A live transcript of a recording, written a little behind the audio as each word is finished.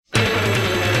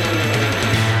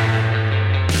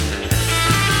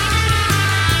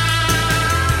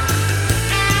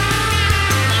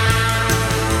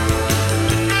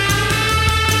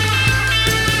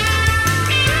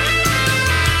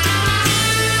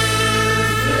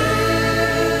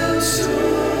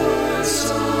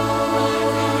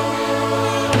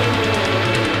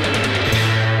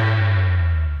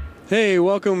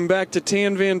welcome back to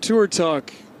Tan Van Tour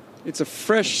Talk. It's a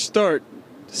fresh start,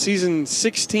 season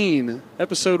 16,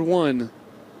 episode 1.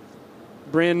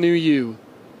 Brand new you.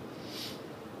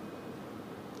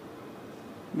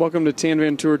 Welcome to Tan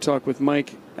Van Tour Talk with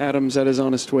Mike Adams at his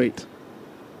honest weight.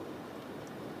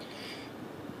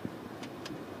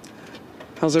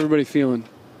 How's everybody feeling?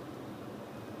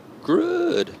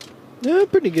 Good. Yeah,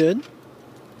 pretty good.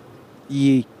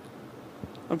 Yee.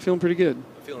 I'm feeling pretty good.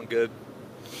 I'm feeling good.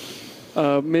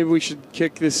 Maybe we should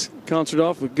kick this concert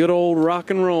off with good old rock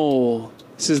and roll.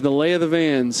 This is the Lay of the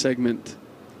Van segment.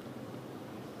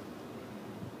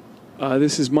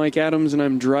 This is Mike Adams, and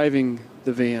I'm driving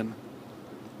the van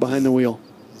behind the wheel.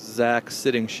 Zach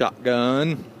sitting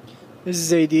shotgun. This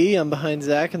is AD. I'm behind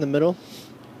Zach in the middle.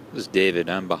 This is David.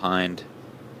 I'm behind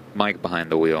Mike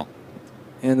behind the wheel.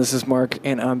 And this is Mark,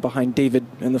 and I'm behind David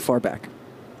in the far back.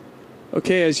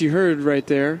 Okay, as you heard right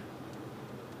there,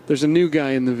 there's a new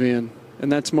guy in the van,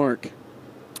 and that's Mark.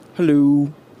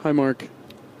 Hello. Hi, Mark.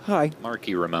 Hi.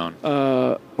 Marky Ramone.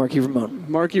 Marky Ramone.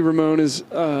 Marky Ramone is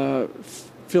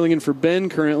filling in for Ben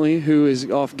currently, who is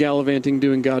off gallivanting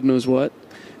doing God knows what.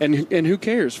 And who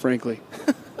cares, frankly?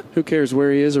 Who cares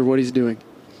where he is or what he's doing?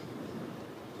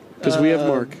 Because we have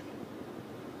Mark.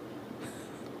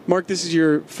 Mark, this is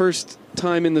your first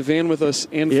time in the van with us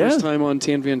and Yeah. first time on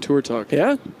Tan Van Tour Talk.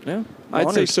 Yeah. I'd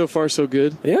say so far so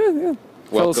good. Yeah. Fell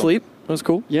Welcome. asleep. That was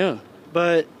cool. Yeah.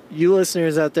 But you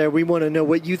listeners out there, we want to know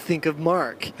what you think of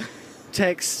Mark.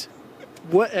 Text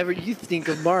whatever you think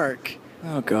of Mark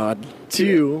Oh, God.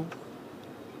 to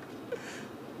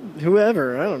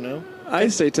whoever. I don't know. I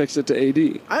say text it to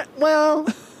AD. Well,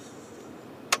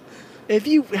 if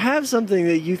you have something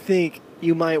that you think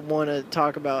you might want to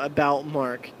talk about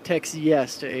Mark, text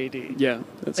yes to AD. Yeah.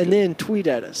 That's And good. then tweet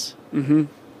at us. Mm-hmm.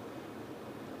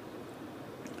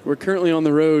 We're currently on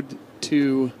the road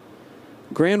to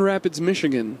Grand Rapids,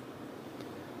 Michigan.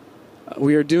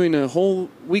 We are doing a whole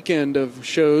weekend of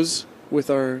shows with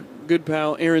our good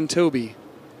pal Aaron Toby.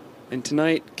 And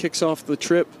tonight kicks off the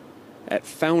trip at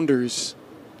Founders,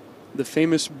 the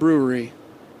famous brewery.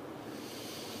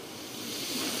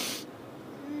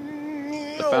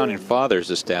 The founding fathers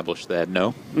established that,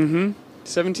 no? Mm-hmm.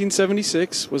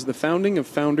 1776 was the founding of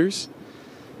Founders,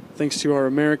 thanks to our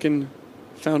American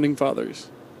founding fathers.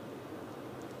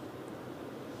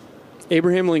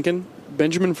 Abraham Lincoln,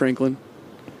 Benjamin Franklin,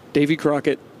 Davy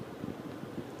Crockett.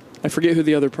 I forget who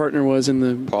the other partner was in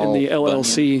the Paul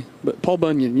LLC, but Paul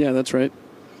Bunyan. Yeah, that's right.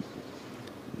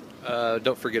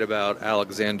 Don't forget about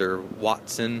Alexander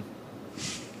Watson.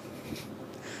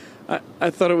 I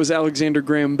thought it was Alexander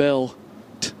Graham Bell.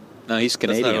 No, he's That's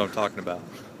not Canadian. what I'm talking about.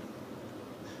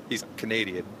 He's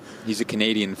Canadian. He's a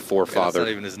Canadian That's forefather. not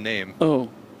even his name. Oh,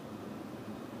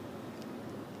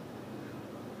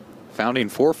 Founding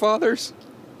forefathers?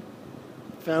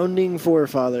 Founding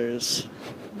forefathers.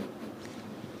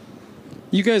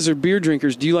 you guys are beer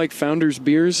drinkers. Do you like Founders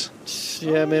beers?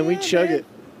 Yeah, man, we chug it.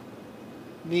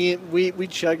 We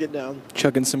chug it down.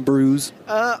 Chugging some brews.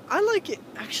 I like it.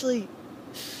 Actually,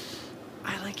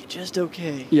 I like it just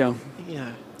okay. Yeah.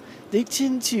 Yeah. They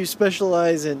tend to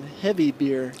specialize in heavy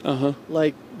beer, Uh-huh.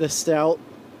 like the stout,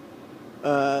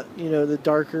 the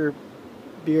darker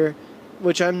beer,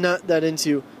 which I'm not that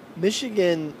into.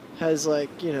 Michigan has,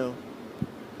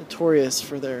 notorious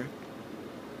for their...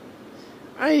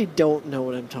 I don't know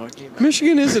what I'm talking about.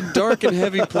 Michigan is a dark and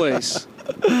heavy place.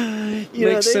 Makes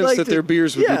they sense like that to- their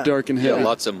beers would yeah. be dark and Yeah, heavy.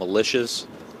 lots of militias.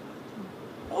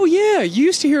 Oh, yeah. You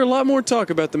used to hear a lot more talk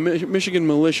about the Michigan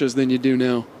militias than you do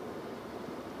now.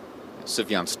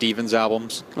 Sufjan Stevens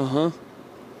albums. Uh-huh.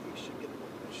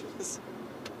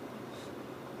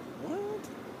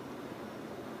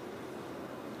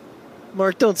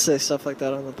 Mark, don't say stuff like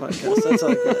that on the podcast. That's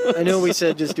all. I know we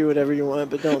said just do whatever you want,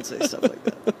 but don't say stuff like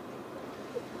that.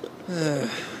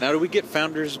 Now, do we get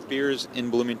Founders beers in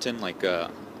Bloomington,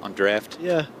 on draft?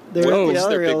 Yeah, they're Oh, at the what's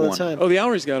their Allery big all the one? time. Oh, the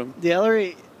Allery's got them. The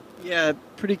Allery,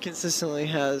 pretty consistently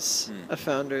has a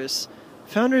Founders.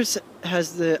 Founders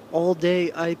has the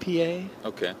all-day IPA,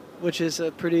 Okay. which is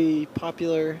a pretty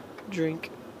popular drink.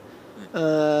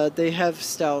 They have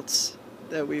stouts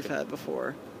that we've had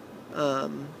before. I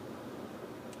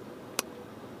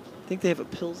think they have a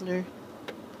Pilsner.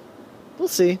 We'll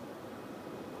see.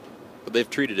 But they've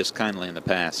treated us kindly in the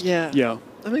past. Yeah. Yeah.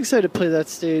 I'm excited to play that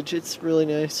stage. It's really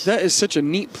nice. That is such a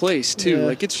neat place, too.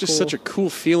 Yeah, It's just cool. such a cool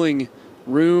feeling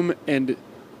room and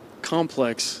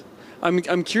complex.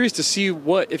 I'm curious to see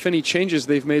what, if any, changes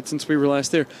they've made since we were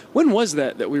last there. When was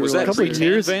that we Was were that last couple there? pre-Tan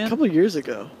years, Van? couple years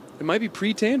ago. It might be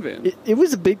pre-Tan Van. It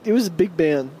was a big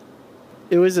band.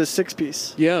 It was a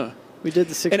 6-piece. Yeah. We did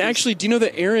the 6-piece. And actually, do you know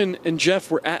that Aaron and Jeff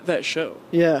were at that show?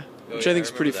 yeah. which I think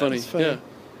is pretty funny. It's funny. Yeah.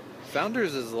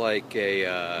 Founders is like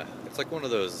it's like one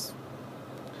of those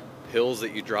pills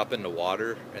that you drop into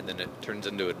water and then it turns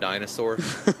into a dinosaur.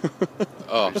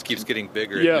 Oh, It just keeps getting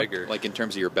bigger Yeah. and bigger. like in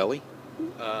terms of your belly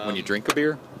when you drink a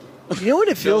beer. You know what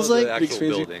it feels no, the like? actual Fancy.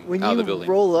 building. When Oh, the you building.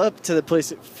 roll up to the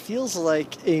place, it feels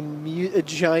like a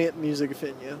giant music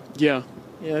venue. Yeah.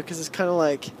 You know, because it's kind of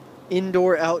like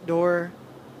indoor, outdoor,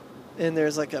 and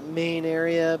there's like a main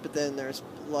area, but then there's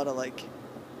a lot of like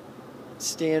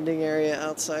standing area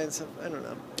outside and stuff. I don't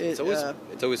know. It's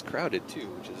always crowded too,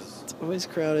 which is It's always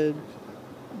crowded.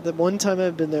 The one time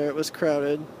I've been there, it was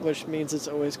crowded, which means it's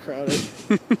always crowded.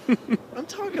 I'm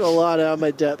talking a lot out of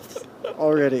my depth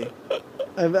already.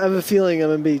 I have a feeling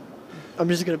I'm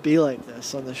just gonna be like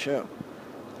this on the show.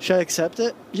 Should I accept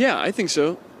it? Yeah, I think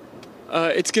so.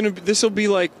 This will be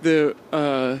like the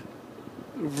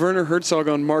Werner Herzog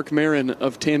on Mark Maron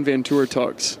of Tan Van Tour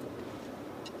Talks.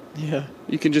 Yeah.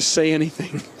 You can just say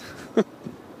anything. Did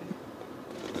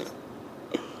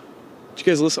you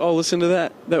guys all listen to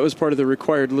that? That was part of the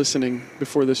required listening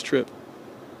before this trip.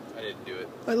 I didn't do it.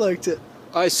 I liked it.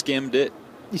 I skimmed it,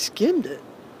 You skimmed it.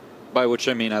 by which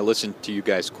I mean I listened to you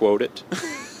guys quote it.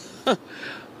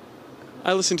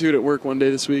 I listened to it at work one day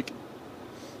this week.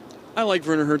 I like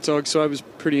Werner Herzog, so I was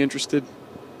pretty interested.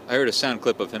 I heard a sound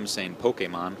clip of him saying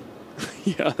Pokemon.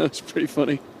 Yeah, that was pretty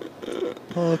funny.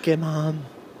 Pokemon.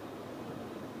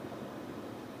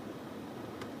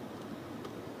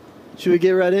 Should we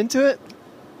get right into it?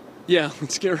 Yeah,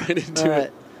 let's get right into All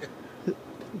it. right.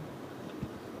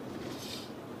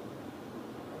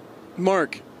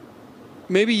 Mark,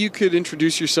 maybe you could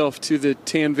introduce yourself to the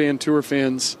Tan Van Tour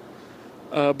fans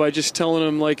by just telling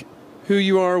them like who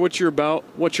you are, what you're about,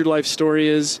 what your life story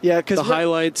is, Yeah, 'cause the right-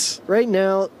 highlights. Right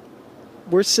now,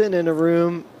 we're sitting in a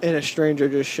room and a stranger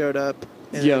just showed up.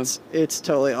 And Yeah. it's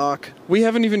totally awk. We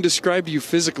haven't even described you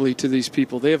physically to these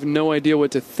people. They have no idea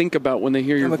what to think about when they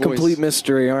hear your I'm a voice. complete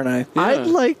mystery, aren't I? Yeah. I'd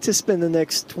like to spend the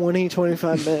next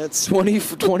 20-25 minutes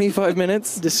 25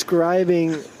 minutes?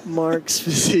 describing Mark's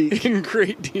physique in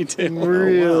great detail. in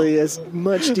really as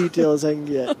much detail as I can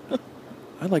get.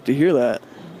 I'd like to hear that.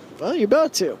 Well, you're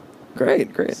about to.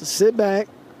 Great, great. So sit back,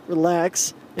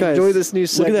 relax, Guys, enjoy this new Look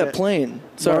segment. at that plane.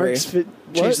 Sorry. Mark's Change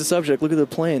what? the subject. Look at the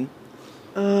plane.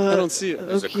 I don't see it.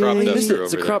 There's a crop Okay. duster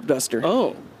It's a over crop duster.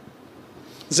 Oh.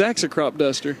 Zach's a crop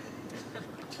duster.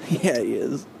 Yeah, he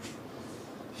is.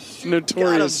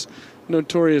 Notorious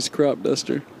crop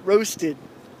duster. Roasted.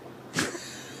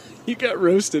 You got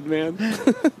roasted, man.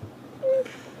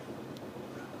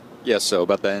 Yeah, so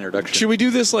about that introduction. Should we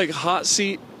do this like hot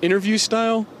seat interview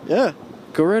style? Yeah.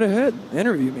 Go right ahead.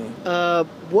 Interview me.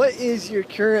 What is your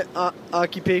current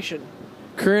occupation?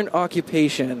 Current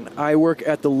occupation. I work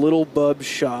at the Little Bub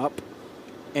shop,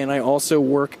 and I also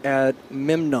work at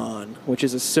Memnon, which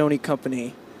is a Sony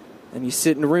company. And you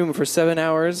sit in a room for 7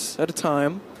 hours at a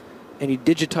time, and you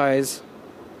digitize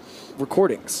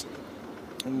recordings.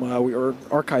 And, we are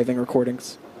archiving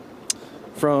recordings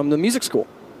from the music school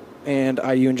and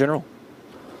IU in general.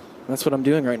 That's what I'm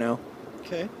doing right now.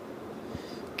 Okay.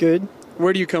 Good.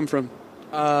 Where do you come from?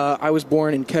 I was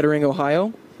born in Kettering,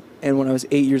 Ohio, and when I was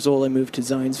 8 years old, I moved to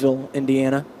Zionsville,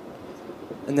 Indiana.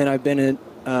 And then I've been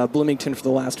at Bloomington for the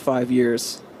last 5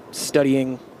 years,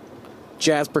 studying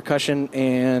jazz percussion,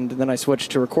 and then I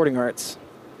switched to recording arts.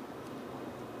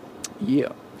 Yeah.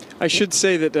 I should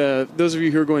say that those of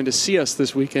you who are going to see us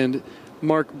this weekend,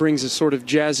 Mark brings a sort of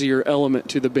jazzier element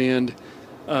to the band.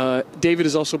 David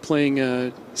is also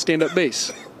playing stand-up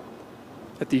bass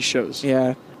at these shows.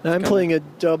 Yeah. Now I'm playing a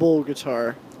double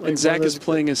guitar. Like And Zach one of is those-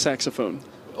 playing a saxophone.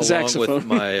 along Saxophone. with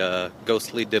my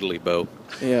ghostly diddly bow.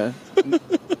 Yeah.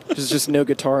 There's just no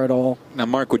guitar at all. Now,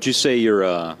 Mark, would you say you're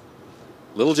a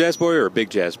little jazz boy or a big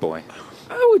jazz boy?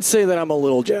 I would say that I'm a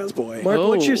little jazz boy. Mark,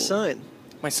 what's Oh. your sign?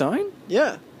 My sign?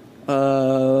 Yeah.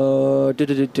 I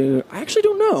actually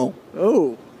don't know. Oh.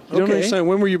 You don't okay. understand.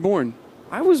 When were you born?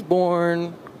 I was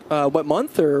born, what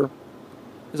month, or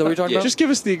is that what you're talking Yeah. about? Just give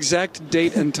us the exact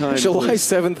date and time. July please.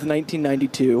 7th,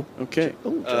 1992. Okay.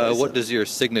 Oh, What does your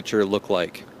signature look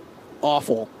like?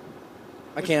 Awful.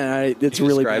 I can't, it's Can you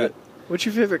really describe bad. it? What's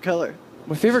your favorite color?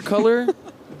 My favorite color?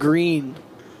 Green.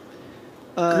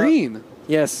 Green.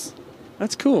 Yes.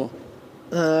 That's cool.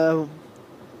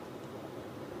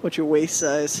 What's your waist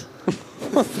size?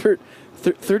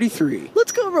 33.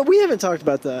 Let's go over. We haven't talked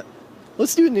about that.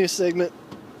 Let's do a new segment.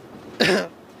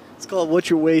 It's called "What's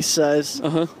Your Waist Size."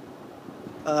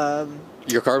 Uh-huh.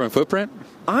 Your carbon footprint?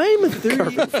 I'm a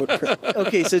 30.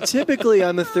 Okay, so typically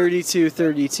I'm a 32.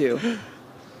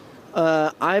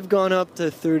 I've gone up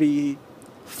to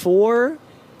 34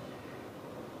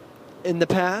 in the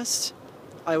past.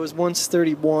 I was once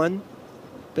 31.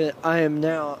 but I am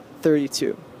now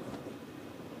 32.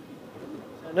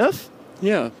 Enough?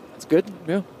 Yeah. That's good.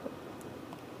 Yeah.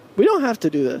 We don't have to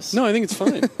do this. No, I think it's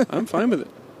fine. I'm fine with it.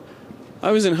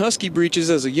 I was in Husky breeches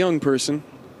as a young person.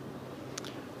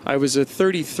 I was a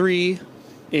 33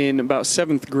 in about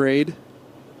 7th grade.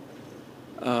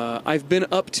 I've been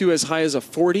up to as high as a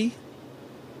 40.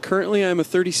 Currently, I'm a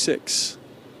 36.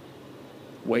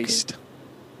 Waist.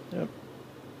 Yep.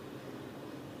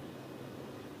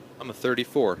 I'm a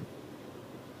 34.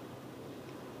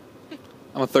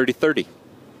 I'm a 30-30.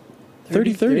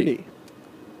 30-30.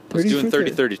 I was doing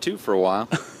 30-32 for a while.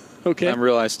 Okay. And I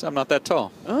realized I'm not that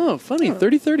tall. Oh, funny.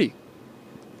 30-30.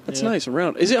 That's Yeah. nice.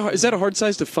 Around. Is that a hard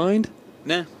size to find?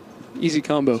 Nah, Easy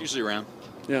combo. it's usually around.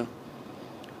 Yeah.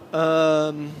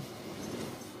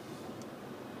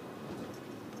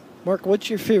 Mark, what's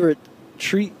your favorite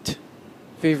treat?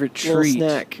 Favorite Little treat.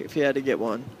 snack, if you had to get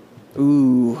one.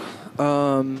 Ooh.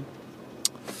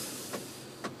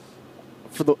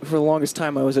 For the longest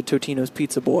time, I was a Totino's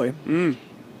pizza boy.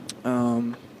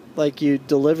 Like you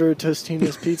deliver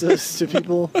Tostino's pizzas to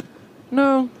people?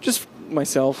 No, just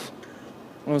myself.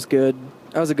 That was good.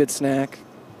 That was a good snack.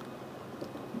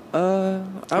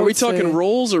 Are we talking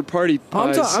rolls or party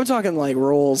pies? I'm talking like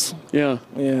rolls. Yeah.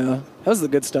 Yeah, that was the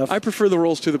good stuff. I prefer the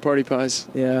rolls to the party pies.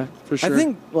 yeah, For sure. I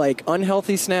think like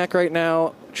unhealthy snack right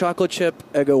now: chocolate chip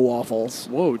Eggo waffles.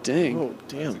 Whoa, dang. Oh,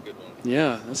 damn. Good one.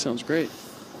 Yeah, that sounds great.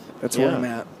 That's where Yeah. I'm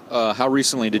at. How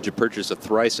recently did you purchase a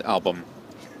Thrice album?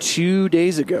 2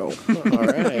 days ago. All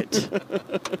right.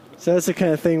 So that's the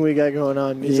kind of thing we got going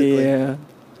on musically. Yeah.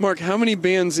 Mark, how many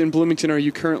bands in Bloomington are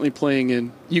you currently playing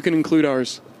in? You can include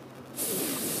ours.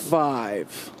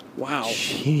 5. Wow.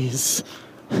 Jeez.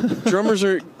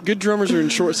 Good drummers are in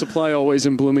short supply always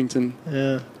in Bloomington.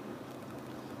 Yeah.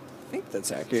 I think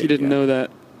that's accurate. If you didn't know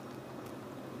that.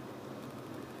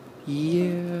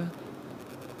 Yeah.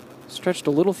 Stretched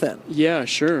a little thin. Yeah,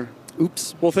 sure.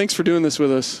 Oops. Well, thanks for doing this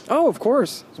with us. Oh, of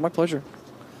course. It's my pleasure.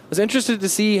 I was interested to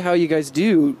see how you guys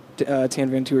do Tan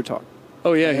Van Tour Talk.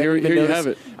 Oh yeah, I here didn't even you notice- have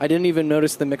it. I didn't even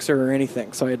notice the mixer or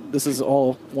anything, so this is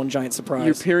all one giant surprise.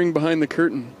 You're peering behind the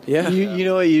curtain. yeah. You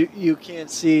know what you can't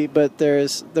see, but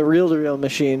there's the reel-to-reel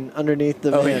machine underneath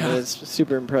the Oh, van. yeah. It's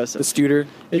super impressive. the Studer.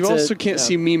 You It's also a- can't yeah.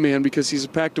 see Me Man because he's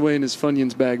packed away in his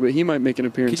Funyuns bag, but he might make an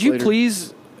appearance Could you later.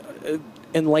 please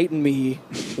enlighten me?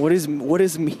 What is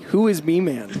me? Who is Me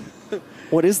Man?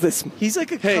 What is this? He's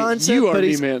like a Hey, concept, you are but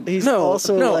he's, Me-Man. he's no,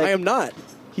 also no, like, I am not.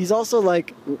 He's also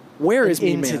like Where an is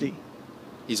Me entity. Man?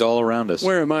 He's all around us.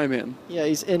 Where am I, man? Yeah,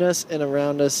 he's in us and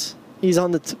around us. He's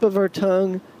on the tip of our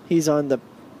tongue. He's on the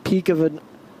peak of a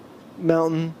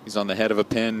mountain. He's on the head of a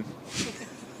pin.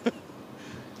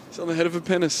 He's on the head of a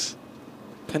penis.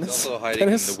 He's Penis. also hiding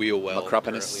Penis? in the wheel well.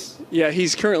 Acropolis. Yeah,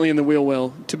 he's currently in the wheel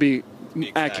well, to be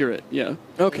Exact. accurate. Yeah.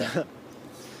 Okay.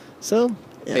 So,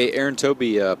 yeah. Hey, Aaron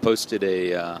Toby posted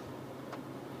a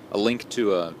link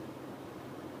to a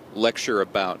lecture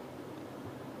about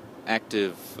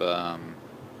active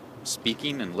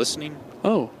speaking and listening.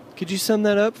 Oh, Could you sum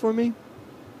that up for me?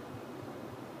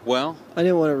 Well, I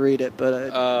didn't want to read it, but I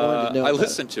wanted to know I about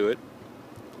listened to it,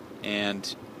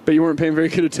 and but you weren't paying very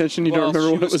good attention. You well, don't remember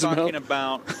she what it was talking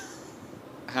about. about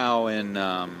how in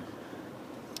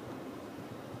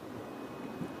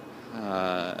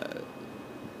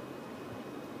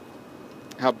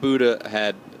how Buddha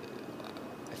had,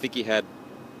 I think he had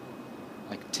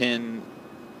like 10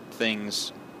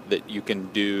 things that you can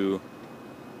do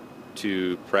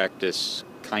to practice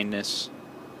kindness,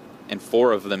 and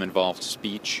 4 of them involved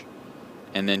speech.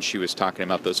 And then she was talking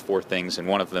about those 4 things, and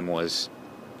one of them was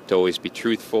to always be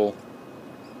truthful.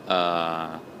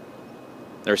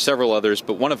 There are several others,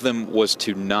 but one of them was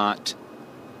to not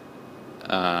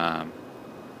have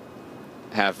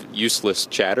useless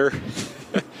chatter.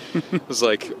 It was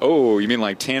like, oh, you mean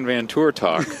like Tan Van Tour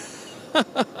talk?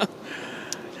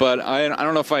 But I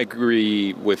don't know if I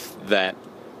agree with that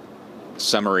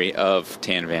summary of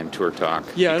Tan Van Tour talk.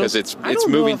 Yeah, I because don't- it's I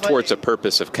don't know moving if towards I- a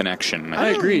purpose of connection. I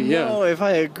agree, yeah. I don't know if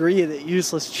I agree that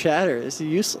useless chatter is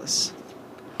useless.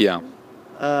 Yeah.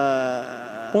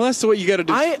 Well, that's the way you got to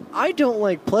do. I don't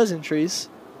like pleasantries.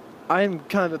 I'm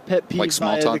kind of a pet peeve Like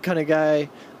small by talk? the kind of guy.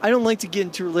 I don't like to get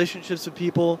into relationships with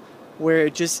people where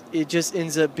it just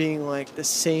ends up being like the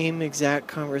same exact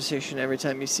conversation every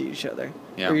time you see each other.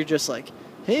 Yeah. Where you're just like,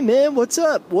 "Hey man, what's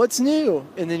up? What's new?"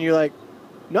 And then you're like,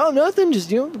 "No, nothing. Just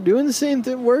doing the same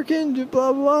thing, working,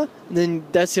 blah blah blah." And then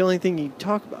that's the only thing you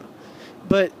talk about.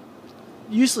 But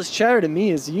useless chatter to me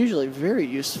is usually very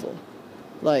useful.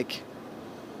 Like,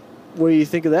 what do you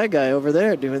think of that guy over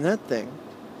there doing that thing?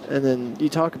 And then you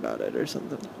talk about it or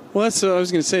something. Well, that's what I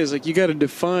was going to say. Is like you got to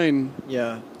define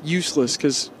Yeah. useless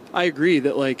because I agree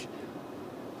that like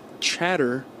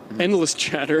chatter, endless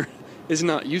chatter, is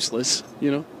not useless.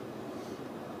 You know,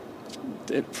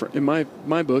 in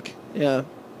my book, Yeah.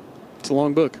 it's a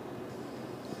long book.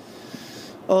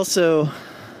 Also,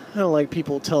 I don't like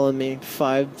people telling me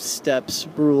 5 steps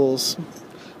rules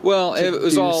Well, to it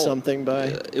was do all something by.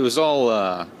 It was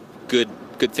all good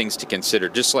things to consider.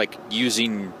 Just like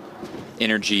using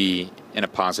energy in a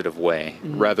positive way,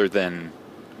 rather than.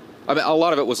 I mean, a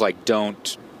lot of it was like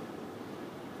don't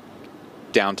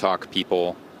down talk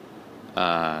people.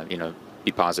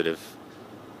 Be positive.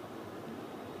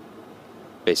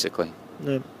 Basically.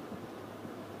 Yeah.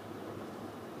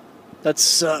 That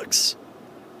sucks.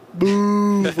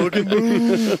 Boo! Fucking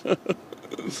boo!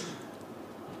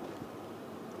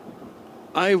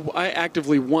 I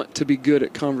actively want to be good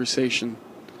at conversation,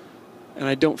 and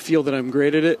I don't feel that I'm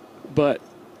great at it, but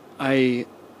I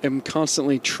am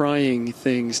constantly trying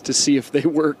things to see if they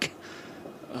work.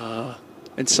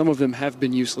 And some of them have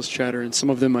been useless chatter, and some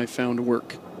of them I found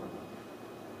work.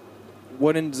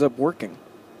 What ends up working?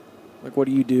 Like, what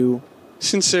do you do?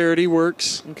 Sincerity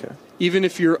works. Okay. Even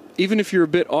if you're a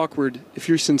bit awkward, if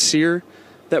you're sincere,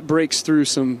 that breaks through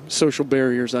some social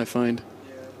barriers, I find.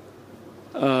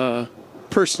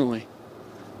 Personally,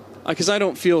 because I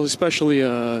don't feel especially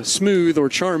smooth or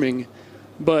charming,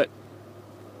 but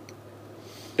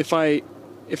if I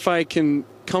can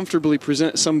comfortably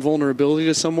present some vulnerability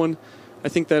to someone, I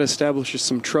think that establishes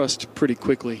some trust pretty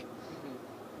quickly,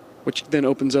 which then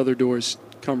opens other doors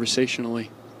conversationally.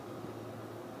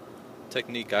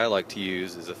 Technique I like to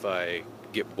use is if I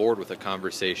get bored with a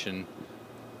conversation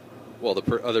while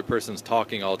the other person's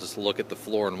talking, I'll just look at the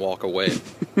floor and walk away.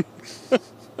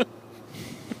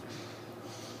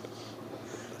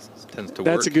 Tends to work.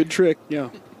 That's a good trick, yeah.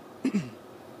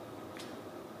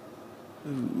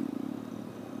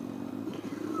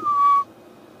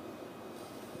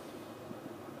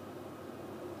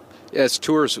 As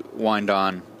tours wind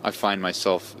on, I find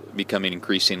myself becoming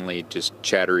increasingly just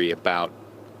chattery about.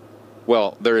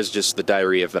 Well, there is just the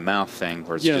diarrhea of the mouth thing,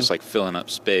 where it's just like filling up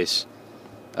space,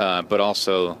 but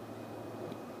also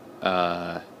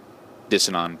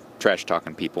dissing on trash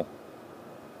talking people.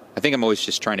 I think I'm always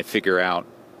just trying to figure out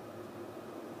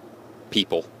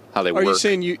people, how they work. Are you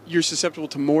saying you're susceptible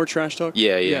to more trash talk?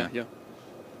 Yeah. Yeah.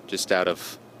 Just out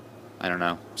of, I don't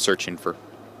know, searching for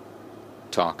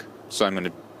talk. So I'm going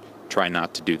to try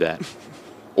not to do that.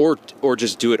 Or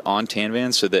just do it on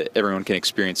Tanvan so that everyone can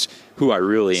experience who I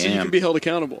really am. So you can be held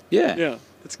accountable. Yeah. Yeah,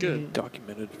 that's good.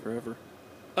 Documented forever.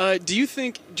 Do you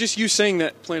think, just you saying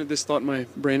that planted this thought in my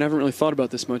brain, I haven't really thought about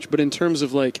this much, but in terms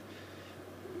of like,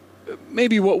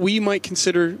 maybe what we might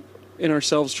consider in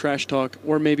ourselves trash talk,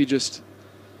 or maybe just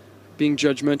being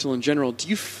judgmental in general, do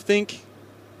you think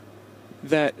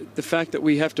that the fact that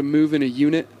we have to move in a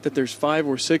unit, that there's 5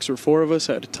 or 6 or 4 of us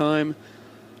at a time,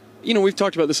 you know, we've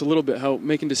talked about this a little bit, how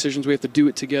making decisions, we have to do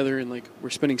it together, and like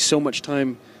we're spending so much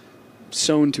time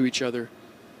sewn to each other.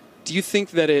 Do you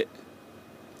think that it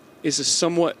is a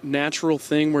somewhat natural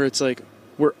thing where it's like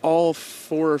we're all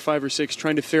 4 or 5 or 6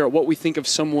 trying to figure out what we think of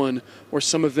someone or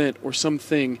some event or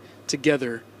something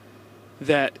together,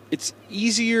 that it's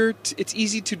easy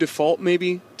to default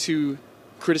maybe to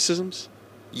criticisms?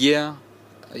 Yeah,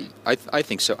 I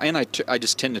think so. And I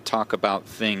just tend to talk about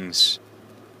things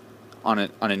in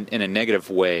a negative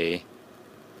way.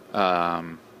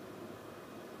 I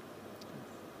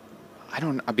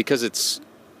don't, because it's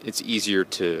easier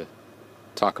to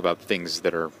talk about things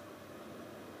that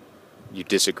you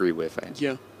disagree with.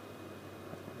 Yeah.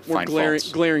 Or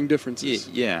glaring differences.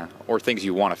 Yeah, or things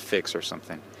you want to fix or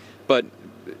something. But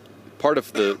part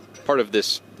of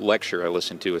this lecture I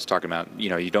listened to is talking about, you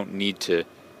know, you don't need to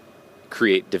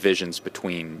create divisions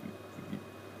between,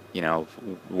 you know,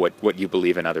 what you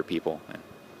believe in other people.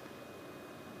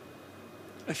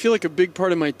 I feel like a big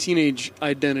part of my teenage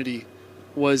identity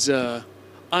was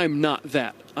I'm not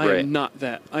that. I am not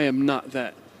that. I am not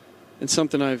that. And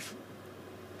something I've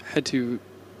had to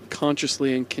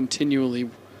consciously and continually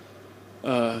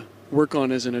work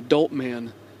on as an adult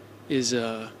man is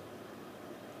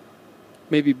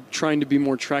maybe trying to be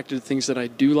more attracted to things that I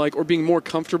do like, or being more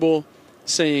comfortable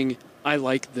saying, I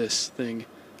like this thing.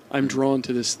 I'm drawn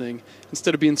to this thing.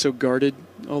 Instead of being so guarded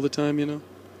all the time, you know?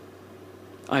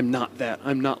 I'm not that.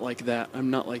 I'm not like that. I'm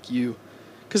not like you.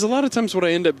 Because a lot of times what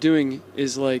I end up doing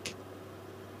is like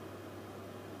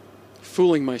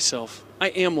fooling myself. I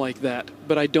am like that,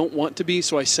 but I don't want to be,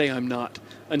 so I say I'm not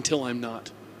until I'm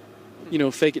not. You know,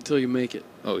 fake it till you make it.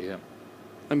 Oh, yeah.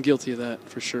 I'm guilty of that,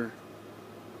 for sure.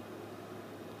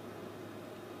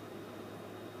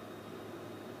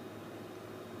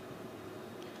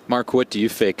 Mark, what do you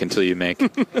fake until you make?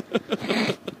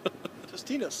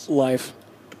 Tostitos. Life.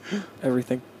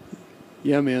 Everything.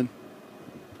 Yeah, man.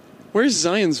 Where's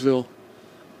Zionsville?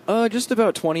 Just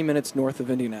about 20 minutes north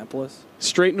of Indianapolis.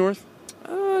 Straight north?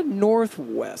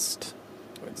 Northwest.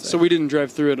 I would say. So we didn't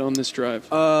drive through it on this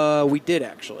drive. We did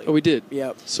actually. Oh, we did?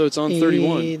 Yep. So it's on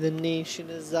 31. Hey, the nation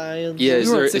of Zion. Yeah, We is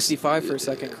were there- at 65 for a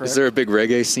second, correct? Is there a big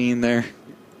reggae scene there?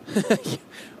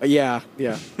 Yeah.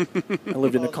 I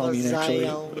lived in a commune actually.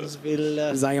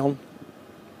 Zionsville. Zion.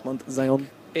 Zion.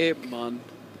 Eh, man.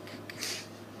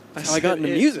 That's how I got into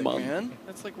said, music, man. man.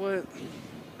 That's like what.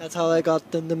 That's how I got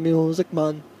into music,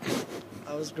 man.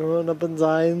 I was growing up in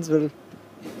Zionsville.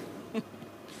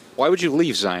 Why would you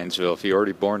leave Zionsville if you're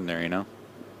already born there, you know?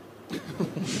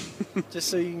 Just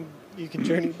so you can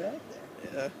journey back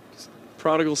there. Yeah.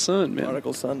 Prodigal son, man.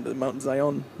 Prodigal son to Mount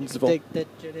Zion. Take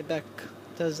that journey back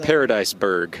to Zion.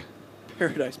 Paradiseburg.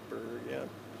 Paradiseburg, yeah.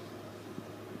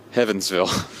 Heavensville.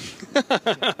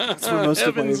 That's where most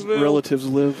of my Evansville. relatives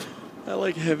live. I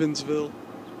like Heavensville.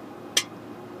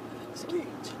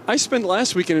 I spent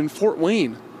last weekend in Fort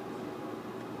Wayne.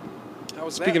 How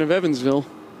was Speaking of Evansville.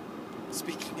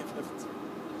 Speaking of Evansville.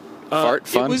 Fart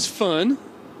fun? It was fun.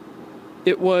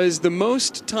 It was the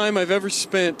most time I've ever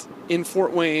spent in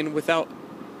Fort Wayne without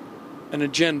an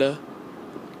agenda.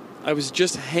 I was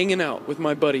just hanging out with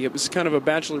my buddy. It was kind of a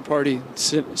bachelor party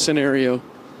scenario.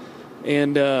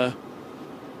 And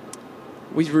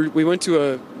we went to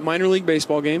a minor league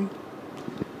baseball game.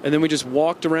 And then we just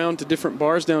walked around to different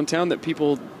bars downtown that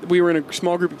we were in a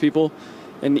small group of people,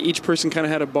 and each person kind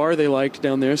of had a bar they liked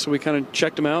down there. So we kind of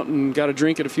checked them out and got a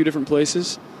drink at a few different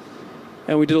places.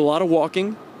 And we did a lot of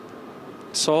walking.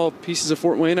 Saw pieces of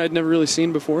Fort Wayne I'd never really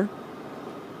seen before. And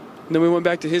then we went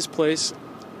back to his place,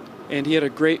 and he had a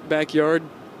great backyard.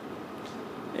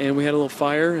 And we had a little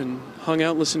fire and hung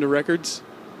out, listened to records.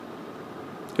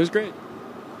 It was great.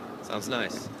 Sounds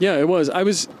nice. Yeah, it was.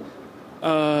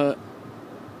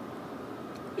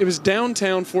 It was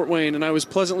downtown Fort Wayne, and I was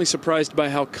pleasantly surprised by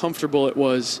how comfortable it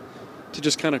was to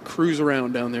just kind of cruise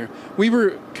around down there. We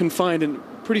were confined in a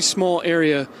pretty small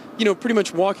area, pretty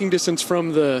much walking distance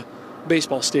from the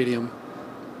baseball stadium.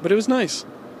 But it was nice.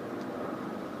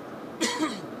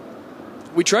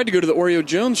 We tried to go to the Oreo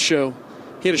Jones show.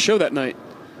 He had a show that night.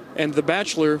 And The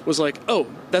Bachelor was like, oh,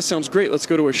 that sounds great. Let's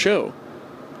go to a show.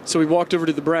 So we walked over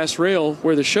to the Brass Rail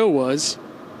where the show was.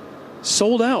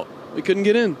 Sold out. We couldn't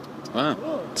get in.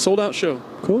 Wow. Sold out show.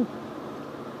 Cool.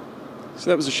 So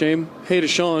that was a shame. Hey to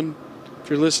Sean, if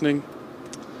you're listening,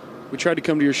 we tried to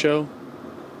come to your show,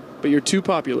 but you're too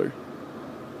popular.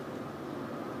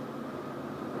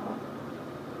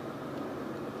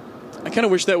 I kind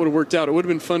of wish that would have worked out. It would have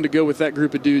been fun to go with that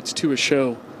group of dudes to a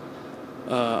show.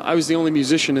 I was the only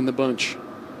musician in the bunch,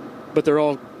 but they're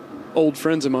all old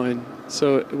friends of mine,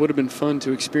 so it would have been fun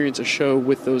to experience a show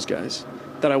with those guys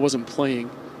that I wasn't playing.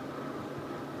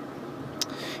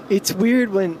 It's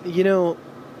weird when,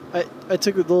 I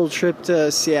took a little trip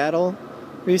to Seattle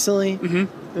recently. Mm-hmm.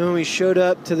 And when we showed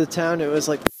up to the town, it was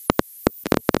like,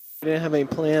 we didn't have any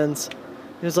plans.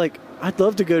 It was like, I'd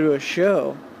love to go to a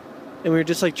show. And we were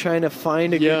just like trying to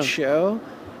find a good show.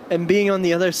 And being on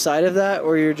the other side of that,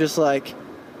 where you're just like,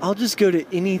 I'll just go to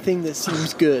anything that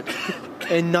seems good.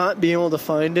 And not being able to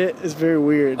find it is very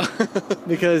weird.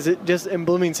 Because it just, in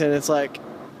Bloomington, it's like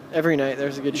every night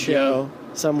there's a good show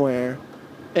somewhere.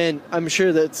 And I'm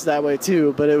sure that's that way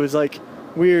too, but it was like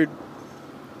weird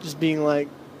just being like,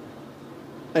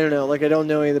 I don't know, like I don't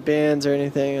know any of the bands or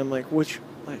anything. I'm like, which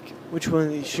one of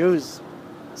these shows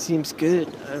seems good?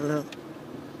 I don't know.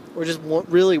 Or just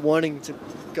really wanting to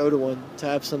go to one to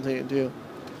have something to do.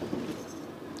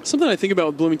 Something I think about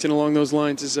with Bloomington along those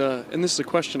lines is, and this is a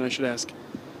question I should ask,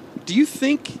 do you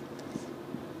think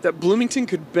that Bloomington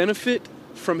could benefit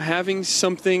from having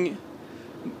something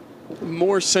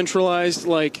more centralized,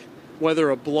 like whether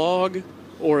a blog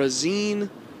or a zine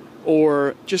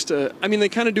or just they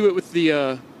kind of do it with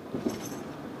the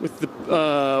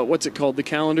what's it called? The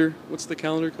calendar. What's the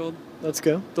calendar called? Let's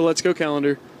go. The Let's Go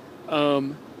calendar.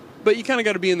 But you kind of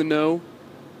got to be in the know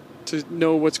to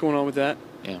know what's going on with that.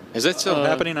 Yeah. Is that still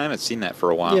happening? I haven't seen that for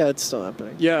a while. Yeah, it's still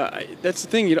happening. Yeah, that's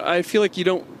the thing. I feel like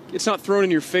it's not thrown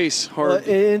in your face hard. Well,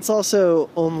 it's also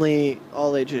only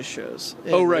all ages shows.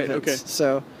 Oh, right, events. okay.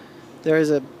 So there is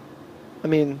that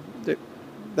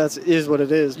is what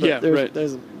it is. But Yeah, right.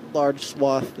 There's a large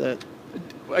swath that.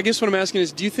 I guess what I'm asking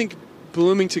is, do you think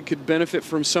Bloomington could benefit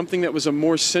from something that was a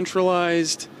more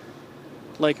centralized,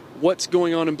 like what's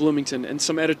going on in Bloomington and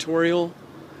some editorial?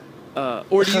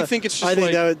 Or do you think it's just I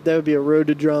think that would be a road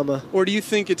to drama. Or do you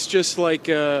think it's just like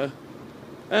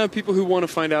people who want to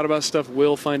find out about stuff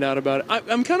will find out about it?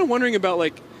 I'm kind of wondering about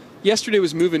like yesterday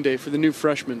was move-in day for the new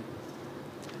freshmen.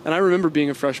 And I remember being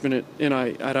a freshman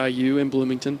at IU in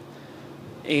Bloomington,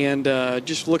 and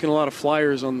just looking at a lot of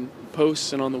flyers on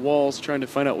posts and on the walls, trying to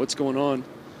find out what's going on.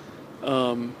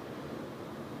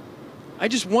 I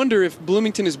just wonder if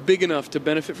Bloomington is big enough to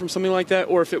benefit from something like that,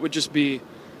 or if it would just be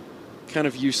kind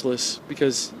of useless.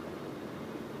 Because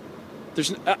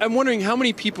I'm wondering how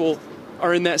many people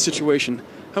are in that situation.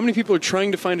 How many people are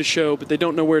trying to find a show, but they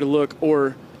don't know where to look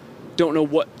or don't know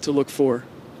what to look for?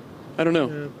 I don't know.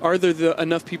 Yeah. Are there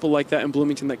enough people like that in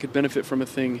Bloomington that could benefit from a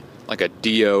thing? Like a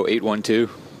DO 812.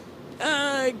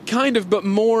 Kind of, but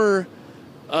more.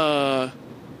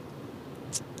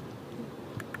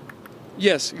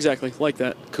 Yes, exactly, like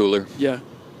that. Cooler. Yeah.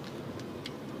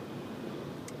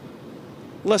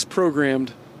 Less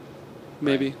programmed,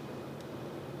 maybe.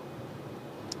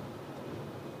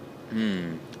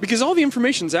 Because all the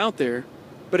information's out there,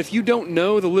 but if you don't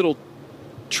know the little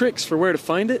tricks for where to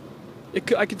find it,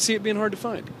 I could see it being hard to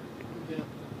find. Yeah.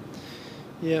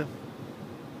 Yeah.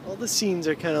 All the scenes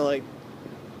are kind of like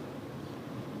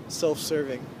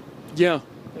self-serving. Yeah.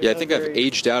 They're Yeah, I not think I've very-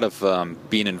 aged out of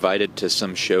being invited to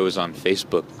some shows on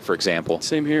Facebook, for example.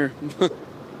 Same here.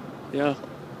 Yeah.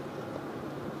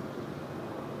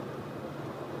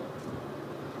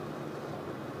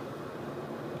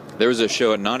 There was a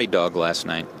show at Naughty Dog last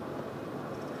night.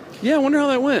 Yeah, I wonder how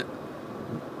that went.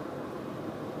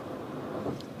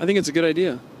 I think it's a good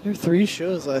idea. There were 3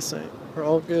 shows last night. We're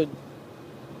all good.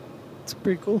 It's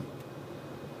pretty cool.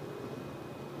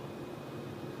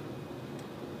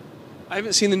 I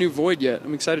haven't seen the new Void yet.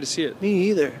 I'm excited to see it. Me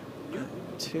either.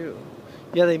 Too.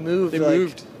 Yeah, they moved. They like,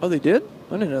 moved Oh, they did?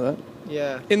 I didn't know that.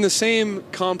 Yeah. in the same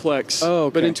complex, Oh,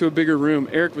 okay. but into a bigger room.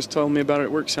 Eric was telling me about it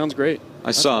at work. Sounds great.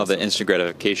 I saw the instant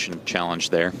gratification challenge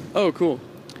there. Oh, cool.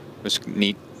 It was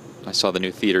neat. I saw the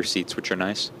new theater seats, which are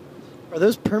nice. Are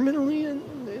those permanently in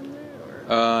there?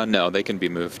 Or? No, they can be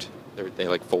moved. They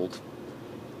like fold.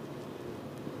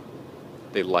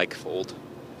 They like fold.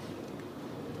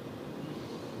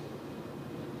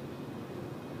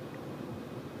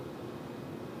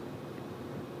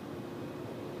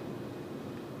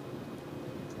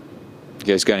 You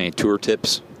guys got any tour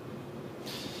tips?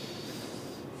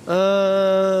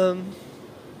 No,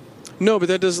 but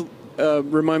that does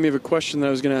remind me of a question that I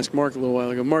was going to ask Mark a little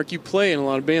while ago. Mark, you play in a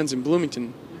lot of bands in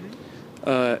Bloomington,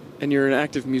 and you're an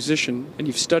active musician, and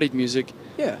you've studied music.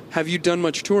 Yeah. Have you done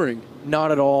much touring?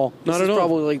 Not at all. Not this at is all.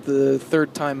 probably like the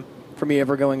 3rd time for me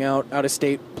ever going out of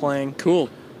state playing. Cool.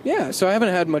 Yeah, so I haven't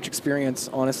had much experience,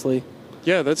 honestly.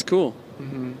 Yeah, that's cool.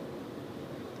 Mm-hmm.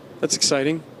 That's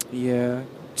exciting. Yeah.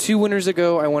 2 winters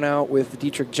ago, I went out with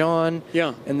Dietrich John.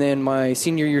 Yeah. And then my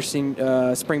senior year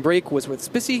spring break was with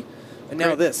Spissy. And now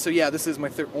Great. this. So, yeah, this is my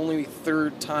only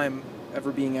 3rd time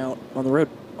ever being out on the road,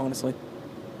 honestly.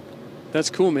 That's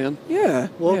cool, man. Yeah.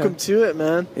 Welcome to it,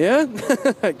 man. Yeah?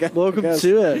 I Welcome guess.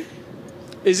 to it.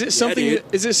 Is it something? dude.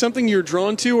 Is it something you're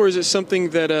drawn to, or is it something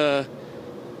that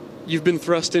you've been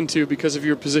thrust into because of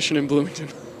your position in Bloomington?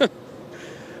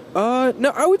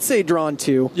 No, I would say drawn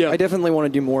to. Yeah. I definitely want to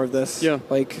do more of this. Yeah.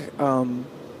 Like, I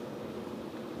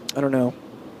don't know.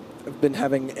 I've been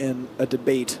having a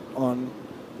debate on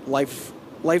life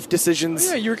decisions.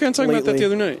 Yeah, you were kind of talking about that the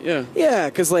other lately. night. Yeah. Yeah,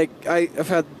 because like I've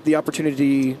had the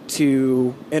opportunity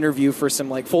to interview for some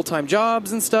like full-time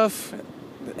jobs and stuff,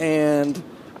 and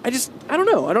I don't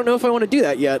know. I don't know if I want to do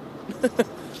that yet,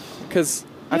 because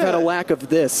I've had a Yeah. lack of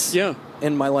this Yeah.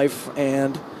 in my life,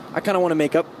 and I kind of want to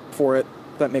make up for it.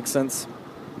 If that makes sense.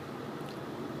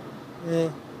 Yeah.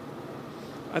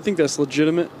 I think that's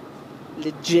legitimate.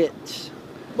 Legit.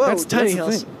 Whoa, That's tiny the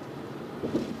house. thing.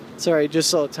 Sorry, just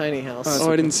saw a tiny house. That's Oh, I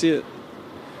okay. didn't see it.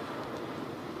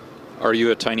 Are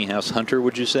you a tiny house hunter,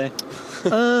 would you say?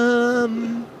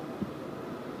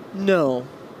 No.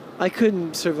 I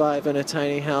couldn't survive in a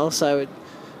tiny house. I would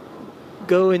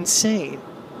go insane.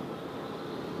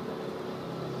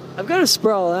 I've got to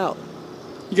sprawl out.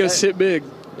 You got to sit big.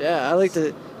 Yeah, I like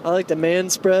to man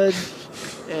spread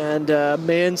and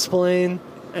mansplain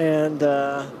and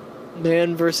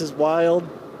man versus wild.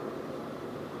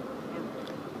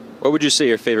 What would you say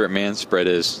your favorite man spread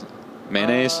is?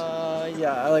 Mayonnaise?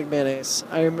 Yeah, I like mayonnaise.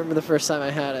 I remember the first time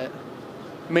I had it.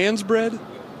 Man's bread.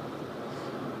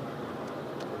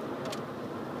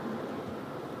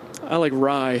 I like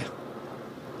rye.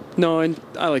 No,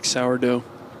 I like sourdough.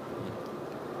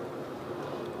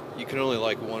 You can only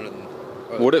like one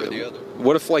What or if, the other.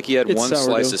 what if like you had It's one sourdough.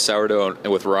 slice of sourdough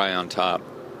with rye on top?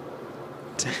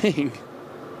 Dang.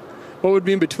 What would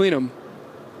be in between them?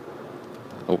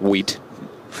 Wheat.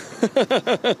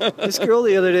 This girl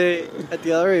the other day at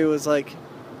the other was like,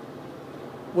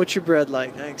 "What's your bread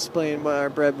like?" I explained what our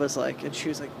bread was like, and she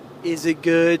was like, is it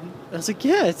good? I was like,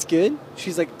 yeah, it's good.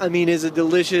 She's like, I mean, is it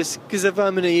delicious? Because if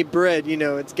I'm going to eat bread,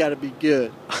 it's got to be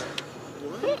good.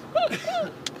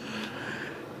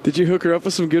 Did you hook her up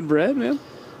with some good bread, man?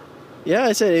 Yeah,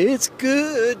 I said, it's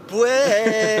good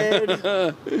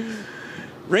bread.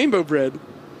 Rainbow bread.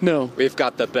 No, We've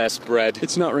got the best bread.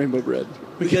 it's not rainbow bread.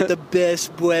 We got the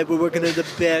best bread. We're working on the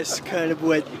best kind of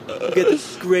bread. We got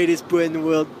the greatest bread in the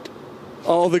world.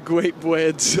 All the great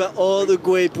breads. We got all the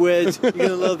great breads. You're going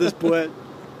to love this bread.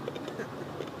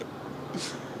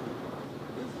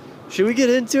 Should we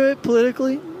get into it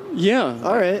politically? Yeah.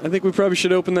 All right. I think we probably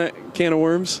should open that can of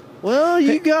worms. Well,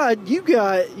 you got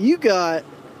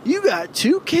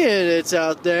two candidates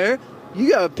out there.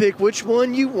 You got to pick which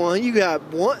one you want. You got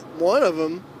one of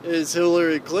them is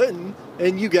Hillary Clinton,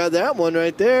 and you got that one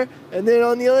right there. And then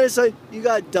on the other side, you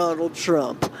got Donald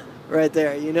Trump right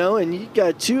there, and you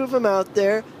got two of them out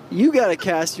there. You got to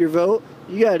cast your vote.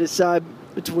 You got to decide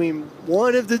between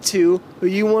one of the two who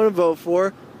you want to vote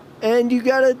for, and you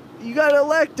got to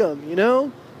elect them,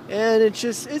 And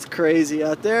it's crazy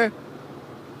out there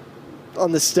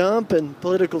on the stump, and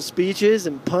political speeches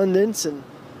and pundits and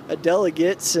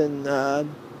delegates and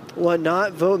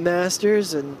whatnot, vote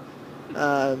masters and.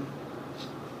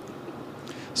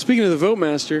 Speaking of the Vote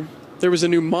Master, there was a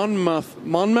new Monmouth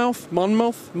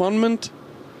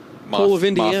poll of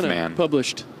Indiana Mothman.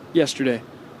 published yesterday.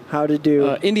 How to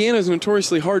do. Indiana is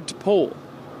notoriously hard to poll,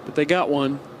 but they got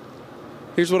one.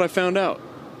 Here's what I found out,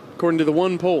 according to the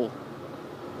one poll.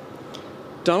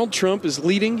 Donald Trump is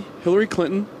leading Hillary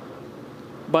Clinton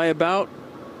by about,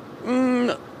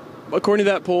 according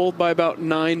to that poll, by about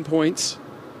 9 points.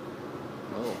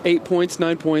 8 points,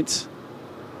 9 points.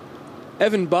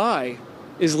 Evan Bayh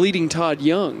is leading Todd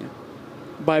Young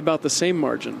by about the same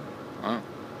margin,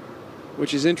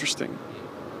 which is interesting.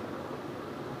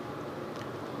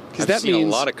 I've that seen means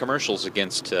a lot of commercials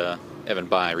against Evan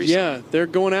Bayh recently. yeah, they're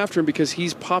going after him because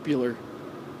he's popular,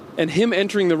 and him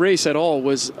entering the race at all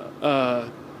was a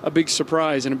big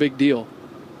surprise and a big deal.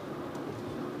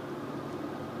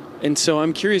 And so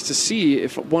I'm curious to see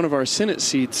if one of our Senate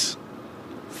seats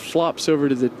flops over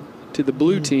to the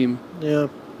blue team. Yeah.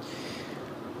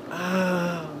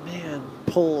 Oh, man.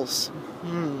 Polls.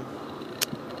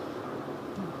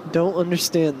 Don't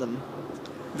understand them.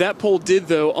 That poll did,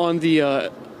 though, on the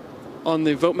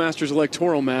Vote Masters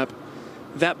electoral map,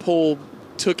 that poll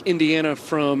took Indiana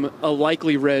from a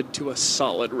likely red to a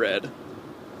solid red,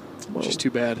 which is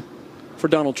too bad. For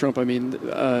Donald Trump, I mean,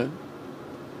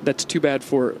 that's too bad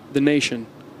for the nation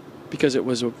because it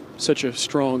was such a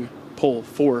strong poll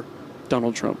for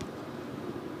Donald Trump.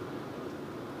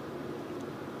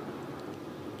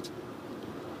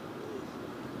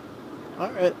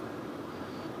 All right.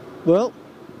 Well,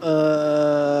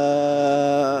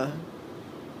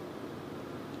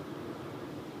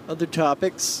 other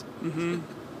topics. I've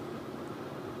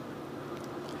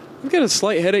got a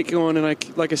slight headache going, and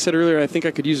like I said earlier, I think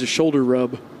I could use a shoulder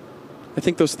rub. I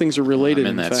think those things are related.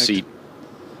 I'm in that fact. seat.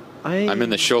 I'm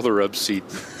in the shoulder rub seat.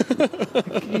 I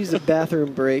could use a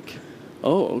bathroom break.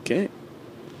 Oh, okay.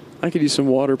 I could use some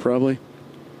water probably.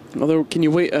 Although, can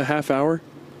you wait a half hour?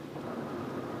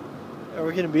 Are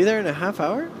we going to be there in a half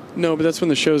hour? No, but that's when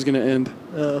the show's going to end.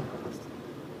 Oh.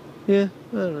 Yeah,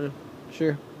 I don't know.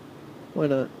 Sure. Why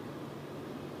not?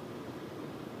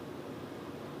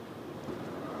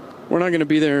 We're not going to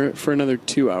be there for another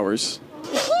 2 hours.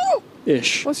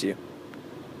 Ish. Bless you.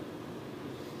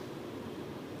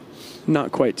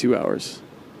 Not quite 2 hours.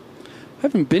 I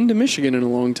haven't been to Michigan in a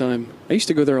long time. I used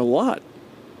to go there a lot.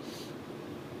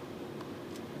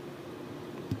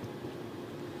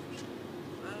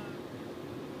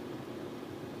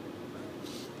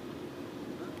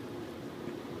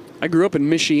 I grew up in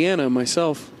Michiana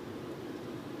myself.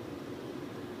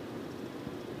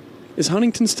 Is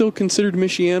Huntington still considered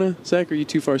Michiana? Zach, or are you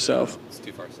too far south? It's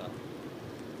too far south.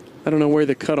 I don't know where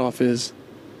the cutoff is.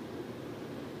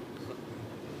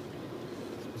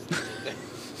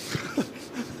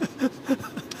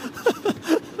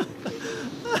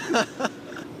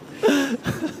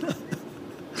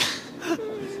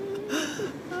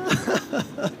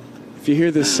 If you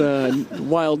hear this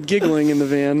wild giggling in the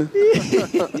van,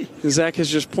 Zach has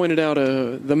just pointed out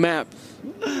the map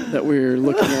that we're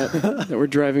looking at, that we're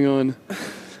driving on.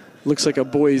 Looks like a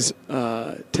boy's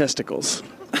testicles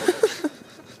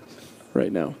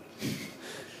right now.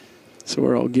 So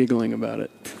we're all giggling about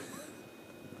it.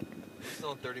 Still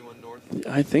on 31 North?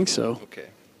 I think so. Okay.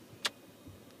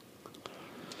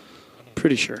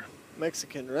 Pretty sure.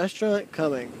 Mexican restaurant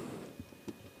coming.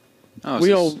 Oh,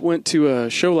 We all went to a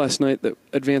show last night that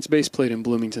Advanced Bass played in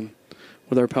Bloomington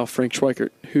with our pal Frank Schweikert,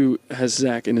 who has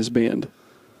Zach in his band.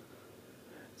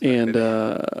 And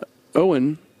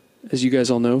Owen, as you guys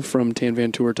all know from Tan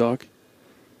Van Tour Talk,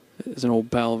 is an old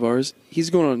pal of ours. He's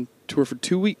going on tour for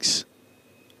 2 weeks.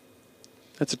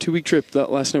 That's a 2-week trip.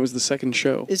 That last night was the second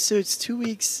show. So it's 2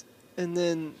 weeks, and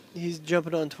then he's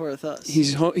jumping on tour with us.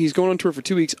 He's going on tour for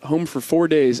 2 weeks, home for 4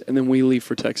 days, and then we leave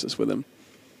for Texas with him.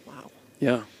 Wow.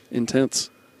 Yeah, intense.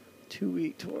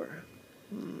 2-week tour.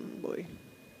 Boy.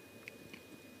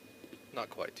 Not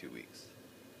quite 2 weeks.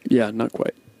 Yeah, not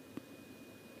quite.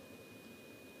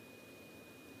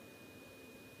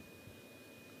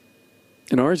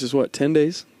 And ours is what, 10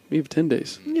 days? We have 10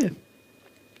 days. Yeah.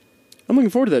 I'm looking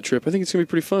forward to that trip. I think it's going to be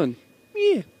pretty fun.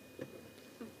 Yeah.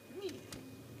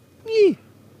 Yeah.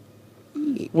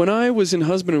 When I was in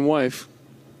Husband and Wife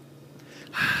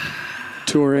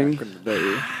touring Back in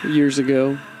the day. years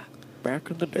ago, Back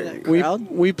in the day.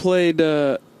 we played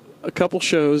a couple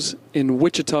shows in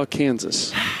Wichita,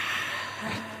 Kansas.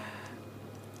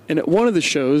 And at one of the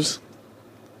shows,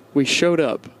 we showed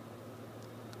up,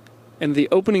 and the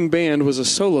opening band was a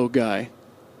solo guy,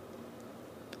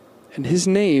 and his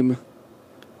name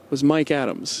was Mike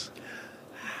Adams.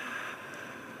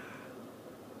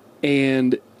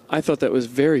 And I thought that was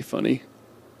very funny,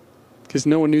 because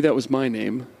no one knew that was my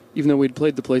name, even though we'd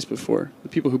played the place before. The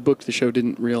people who booked the show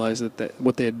didn't realize that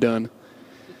what they had done.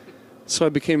 So I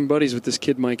became buddies with this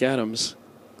kid, Mike Adams,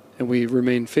 and we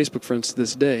remain Facebook friends to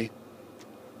this day.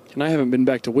 And I haven't been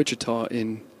back to Wichita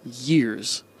in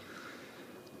years.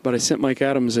 But I sent Mike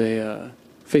Adams a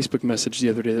Facebook message the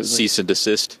other day that was Cease and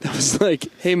desist. that was like,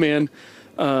 hey man,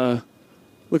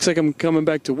 looks like I'm coming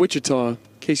back to Wichita. In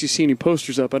case you see any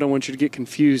posters up, I don't want you to get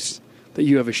confused that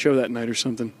you have a show that night or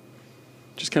something.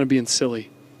 Just kind of being silly.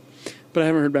 But I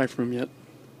haven't heard back from him yet.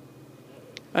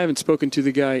 I haven't spoken to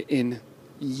the guy in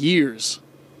years.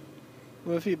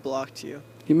 What if he blocked you?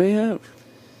 He may have.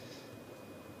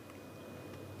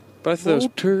 But I thought that was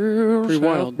pretty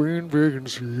wild.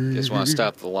 Just want to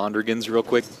stop the Laundrigans real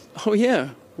quick. Oh yeah,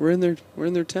 we're in their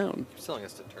town. You're telling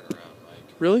us to turn around,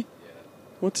 Mike. Really? Yeah.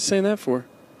 What's he saying that for?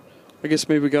 I guess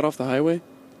maybe we got off the highway.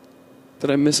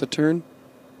 Did I miss a turn?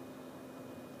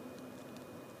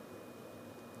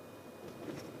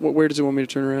 Where does it want me to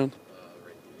turn around?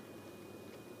 Right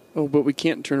Oh, but we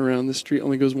can't turn around. This street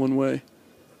only goes one way.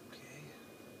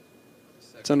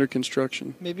 It's under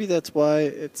construction. Maybe that's why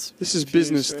it's. This is confused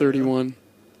Business right 31. now.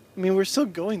 I mean, we're still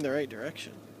going the right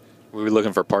direction. We were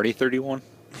looking for Party 31.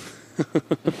 Oh,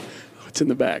 it's in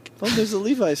the back. Oh, there's a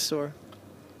Levi's store.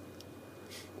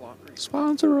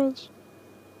 Sponsor us.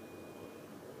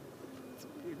 It's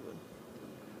a weird one.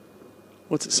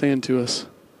 What's it saying to us?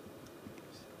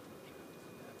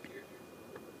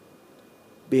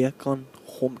 Back on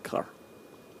home car.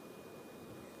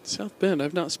 South Bend.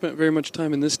 I've not spent very much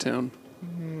time in this town.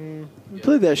 We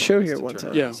played that show here So one turn time.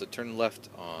 around. Yeah. So turn left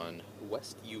on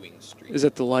West Ewing Street. Is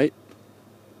that the light?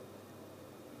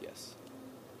 Yes.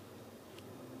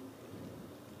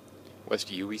 West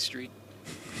Uwe Street.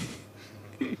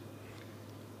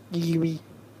 Yee.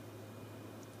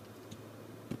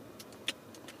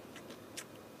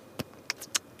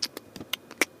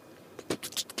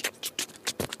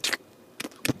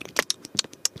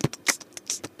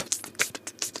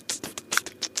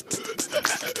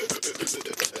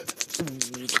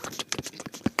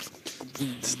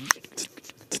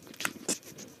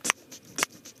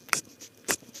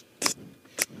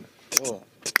 Whoa.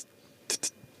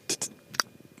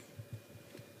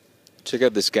 Check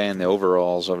out this guy in the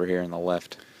overalls over here on the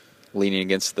left, leaning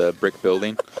against the brick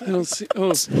building. I don't see. Oh,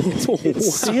 It's wow.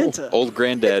 Santa. Old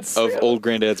granddad of old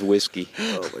granddad's whiskey.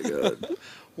 Oh my god.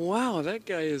 Wow, that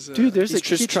guy is. Dude, there's He's a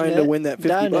just trying to kitchenette, win that $50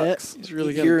 dinette. bucks. He's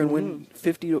really got here it and going win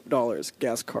 $50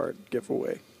 gas card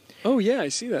giveaway. Oh yeah, I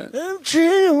see that. I'm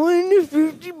trying to win the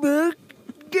 $50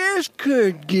 gas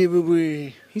card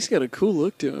giveaway. He's got a cool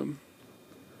look to him,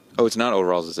 Oh, it's not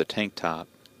overalls, it's a tank top.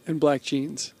 and black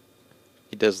jeans.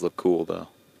 He does look cool, though.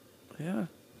 Yeah.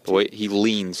 Boy, he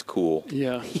leans cool.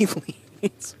 Yeah, He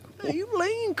leans. Hey, you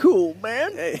laying cool,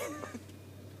 man. Hey.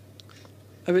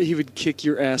 I bet he would kick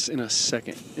your ass in a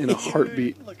second, in a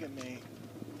heartbeat. Look at me.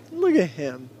 Look at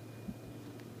him.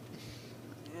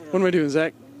 What am I doing,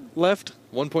 Zach? Left?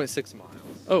 1.6 miles.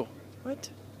 Oh, What?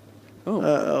 oh.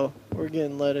 Uh-oh. We're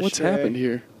getting led astray. What's happened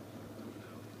here?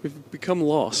 We've become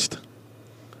lost.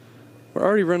 We're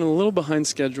already running a little behind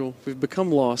schedule. We've become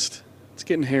lost. It's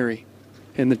getting hairy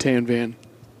in the tan van.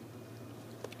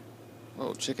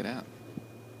 Whoa, check it out.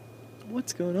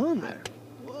 What's going on there?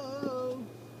 Whoa.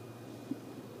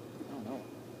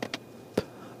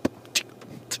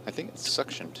 I think it's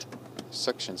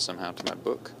suctioned somehow to my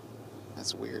book.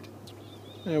 That's weird.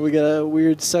 We got a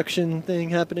weird suction thing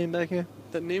happening back here.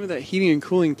 That name of that heating and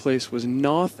cooling place was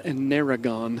Noth and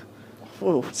Narragon.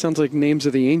 Whoa. Sounds like names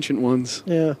of the ancient ones.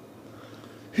 Yeah.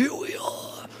 Here we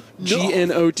are.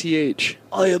 G-N-O-T-H.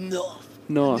 I am Noth.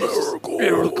 Noth.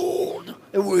 Aragorn.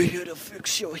 And we're here to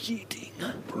fix your heating.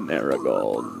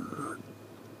 Narragon.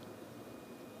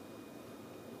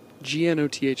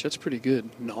 G-N-O-T-H. That's pretty good.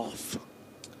 Noth.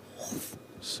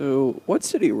 So, what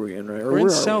city are we in, right? Or We're in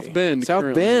where are South we? Bend South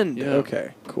currently. Bend. Yeah.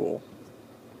 Okay, cool.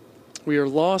 We are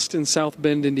lost in South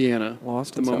Bend, Indiana.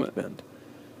 Lost at in the South moment. Bend.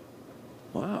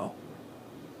 Wow.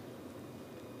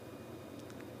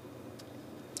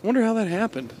 I wonder how that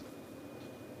happened.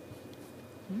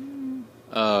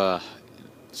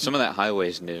 Some of that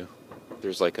highway's new.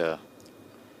 There's like a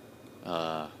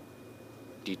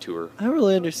detour. I don't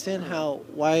really understand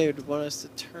why it would want us to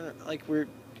turn. Like, we're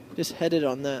just headed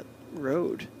on that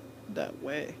road that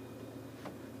way.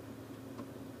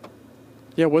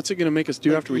 Yeah, what's it going to make us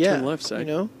do Like, after we turn left, Zach? You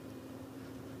know?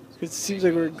 'Cause it seems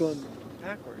like we're going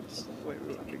backwards. Wait,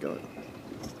 we're going.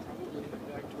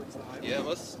 Yeah,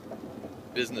 must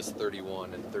business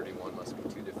 31 and 31 must be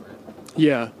two different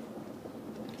Yeah,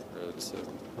 roads. So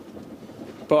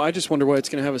but I just wonder why it's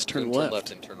going to have us turn left.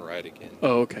 left and turn right again.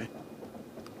 Oh, okay.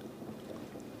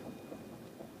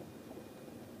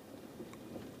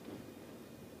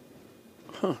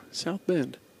 Huh, South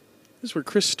Bend. This is where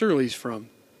Chris Sturley's from.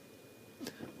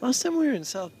 Last time we were in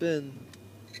South Bend,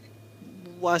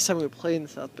 last time we played in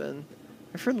South Bend,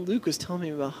 my friend Luke was telling me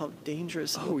about how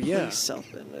dangerous of Oh, a yeah. place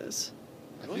South Bend is.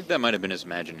 I think that might have been his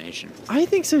imagination. I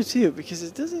think so too, because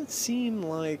it doesn't seem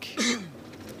like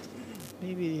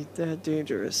maybe that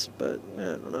dangerous, but I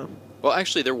don't know. Well,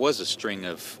 actually, there was a string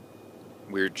of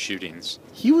weird shootings.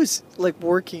 He was like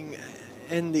working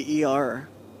in the ER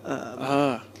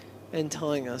Ah, and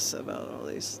telling us about all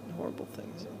these horrible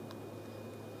things.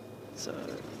 So,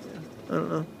 yeah, I don't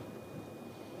know.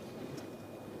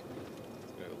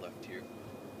 Go left here.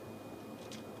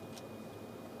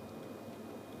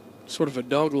 sort of a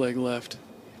dog leg left.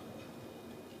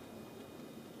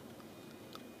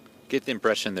 Get the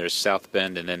impression there's South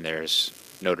Bend and then there's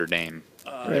Notre Dame.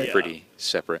 They're yeah. pretty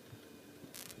separate.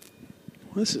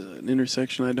 Well, this is an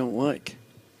intersection I don't like.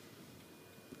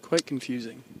 Quite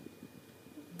confusing.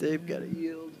 They've got to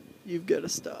yield. You've got to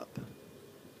stop.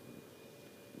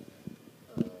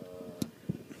 You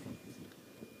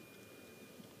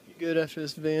good after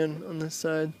this van on this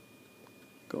side?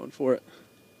 Going for it.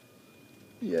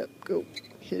 Yep, go.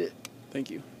 Hit it.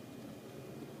 Thank you.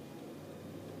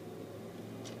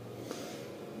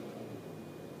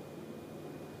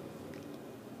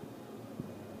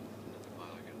 I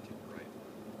gotta take a right.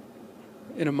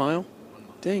 In a mile? 1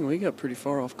 mile. Dang, we got pretty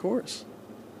far off course.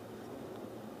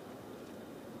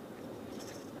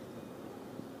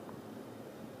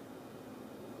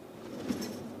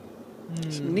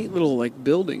 Some neat little like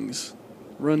buildings,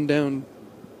 run down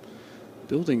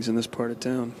buildings in this part of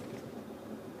town.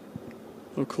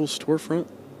 Little cool storefront,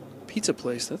 pizza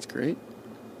place. That's great.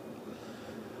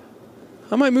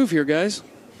 I might move here, guys.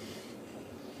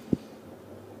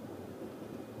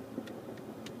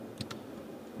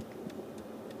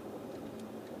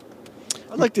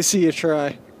 I'd like to see you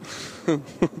try. I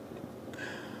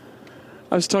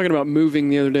was talking about moving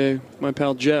the other day with my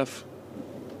pal Jeff.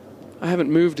 I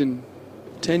haven't moved in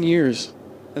 10 years,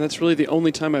 and that's really the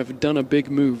only time I've done a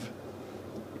big move.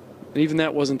 And even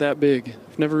that wasn't that big.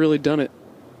 I've never really done it.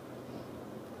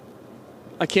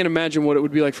 I can't imagine what it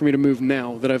would be like for me to move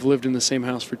now that I've lived in the same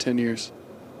house for 10 years.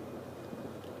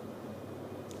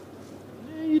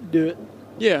 Yeah, you'd do it.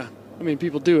 Yeah, I mean,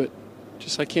 people do it.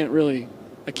 Just I can't really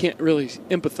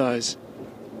empathize.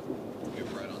 We're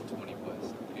right on 20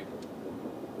 west here.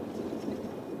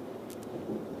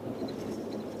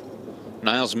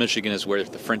 Niles, Michigan is where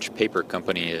the French Paper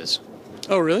Company is.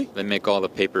 Oh, really? They make all the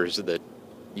papers that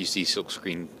you see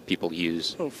silkscreen people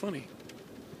use. Oh, funny.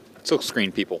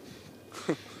 Silkscreen people.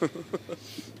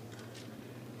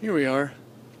 Here we are.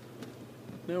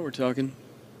 Now we're talking.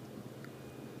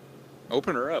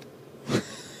 Open her up.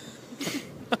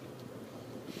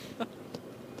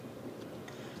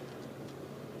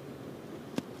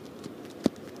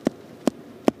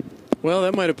 Well,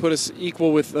 that might have put us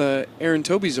equal with Aaron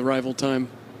Toby's arrival time.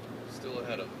 Still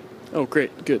ahead of Oh,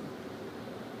 great. Good.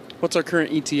 What's our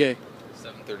current ETA?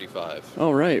 7:35.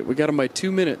 All right. We got him by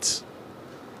 2 minutes.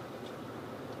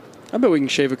 I bet we can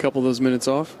shave a couple of those minutes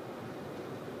off.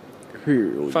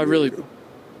 If I really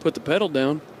put the pedal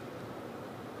down.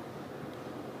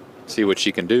 See what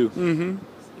she can do. Mm-hmm.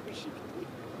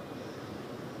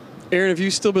 Aaron, have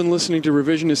you still been listening to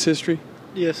Revisionist History?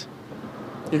 Yes.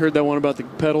 You heard that one about the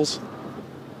pedals?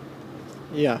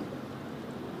 Yeah.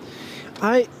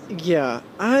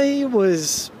 I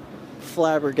was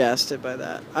flabbergasted by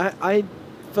that. I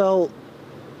felt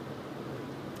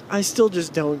I still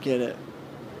just don't get it.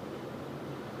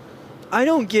 I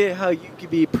don't get how you could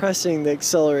be pressing the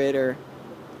accelerator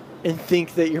and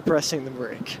think that you're pressing the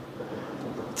brake.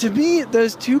 To me,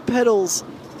 those two pedals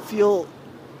feel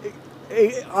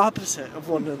opposite of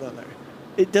one another.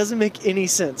 It doesn't make any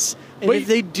sense. And Wait. if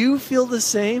they do feel the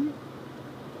same,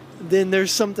 then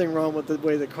there's something wrong with the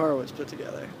way the car was put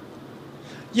together.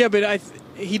 Yeah, but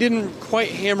he didn't quite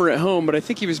hammer it home, but I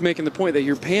think he was making the point that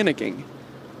you're panicking.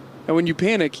 And when you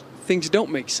panic, things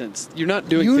don't make sense. You're not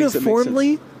doing things that make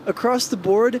Uniformly, sense. across the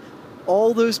board,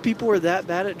 all those people were that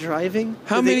bad at driving.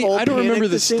 How that they many? all I don't remember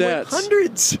panicked the same way.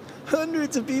 stats.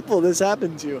 Hundreds of people this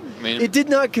happened to. I mean, It did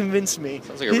not convince me.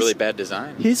 sounds like a really bad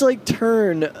design. His like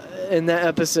turn in that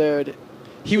episode,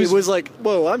 He was like,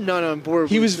 "Whoa, I'm not on board."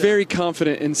 he with was that." very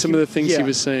confident in some of the things he Yeah,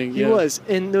 was saying. He Yeah. was,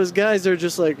 and those guys are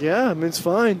just like, "Yeah, I mean, it's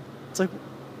fine." It's like,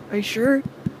 "Are you sure?"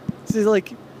 It's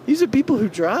like these are people who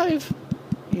drive,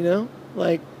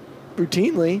 like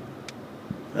routinely.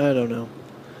 I don't know.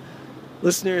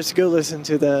 Listeners, go listen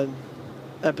to that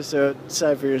episode.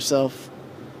 Decide for yourself.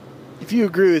 If you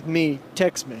agree with me,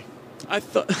 text me. I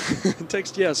thought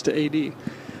text yes to AD.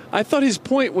 I thought his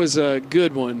point was a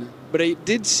good one, but it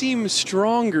did seem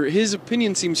stronger. His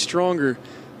opinion seemed stronger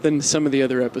than some of the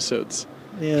other episodes.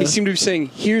 Yeah. He seemed to be saying,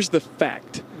 "Here's the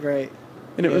fact," Right.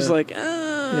 and it was Yeah. like,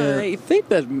 I think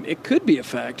that it could be a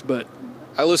fact, but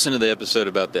I listened to the episode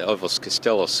about the Elvis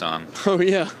Costello song. oh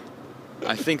yeah,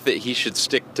 I think that he should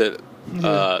stick to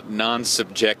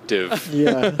non-subjective.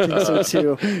 Yeah, I think so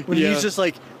too. When Yeah. he's just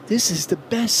like, "This is the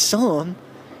best song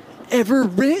ever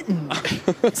written."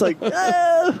 It's like,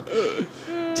 to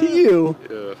you.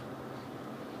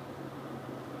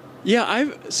 yeah.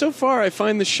 So far I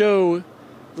find the show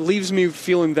leaves me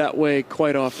feeling that way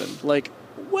quite often. Like,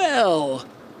 well,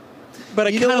 but I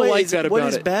You know kind of what like is- that What about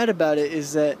is it. bad about it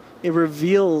is that it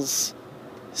reveals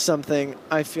something,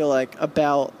 I feel like,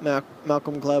 about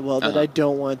Malcolm Gladwell that Uh-huh. I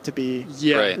don't want to be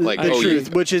Yeah, Right, like, the oh,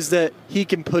 truth, which is that he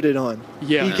can put it on.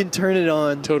 Yeah. He can turn it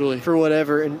on Totally. for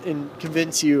whatever and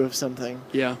convince you of something.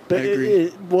 Yeah, But I agree.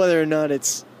 whether or not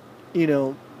it's,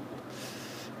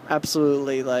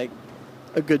 absolutely like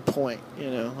a good point,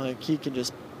 like he can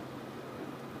just.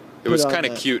 It was Put on kind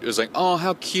of that. cute. It was like, oh,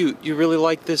 how cute. You really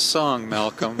like this song,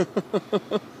 Malcolm.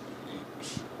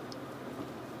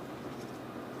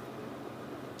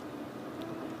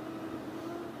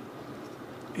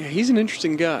 Yeah, he's an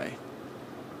interesting guy.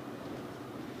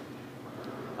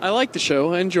 I like the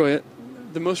show. I enjoy it.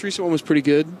 The most recent one was pretty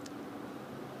good.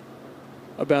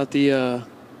 About the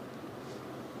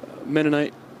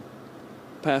Mennonite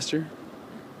pastor.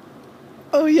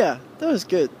 Oh yeah, that was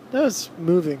good. That was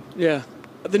moving. Yeah.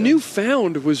 The New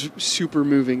Found was super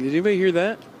moving. Did anybody hear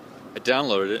that? I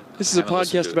downloaded it. This is a Haven't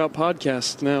listened podcast to it. about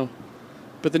podcasts now.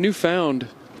 But The New Found,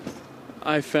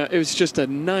 I found it was just a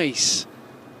nice,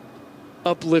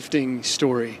 uplifting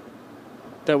story.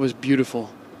 That was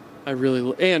beautiful. I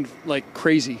really and like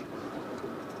crazy.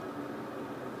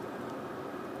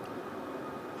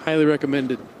 Highly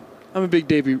recommended. I'm a big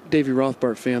Davy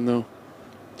Rothbart fan, though.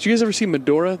 Did you guys ever see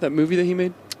Medora, that movie that he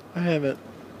made? I haven't.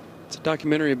 It's a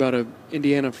documentary about a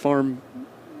Indiana farm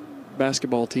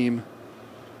basketball team,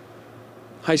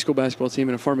 high school basketball team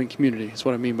in a farming community. That's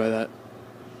what I mean by that.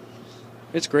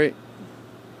 It's great.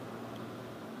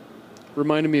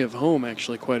 Reminded me of home,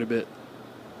 actually, quite a bit.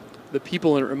 The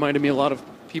people in it reminded me a lot of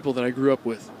people that I grew up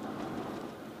with.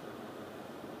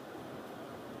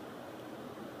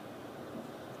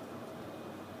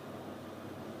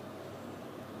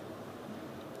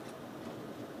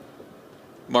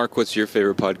 Mark, what's your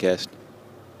favorite podcast?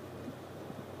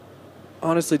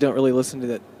 Honestly, don't really listen to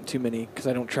that too many because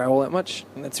I don't travel that much,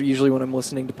 and that's usually when I'm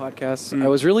listening to podcasts. Mm. I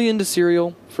was really into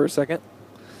Serial for a second.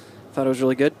 Thought it was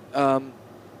really good.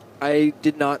 I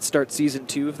did not start season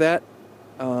 2 of that.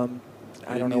 I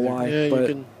don't know neither. why, Yeah, you but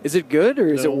can- is it good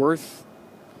or is No. it worth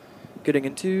getting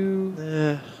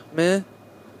into? Meh.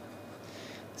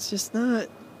 It's just not.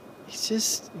 It's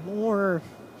just more.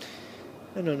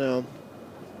 I don't know.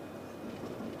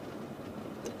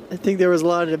 I think there was a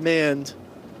lot of demand,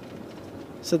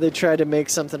 so they tried to make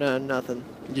something out of nothing.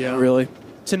 Yeah. Really?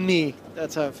 To me,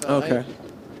 that's how I felt. Okay.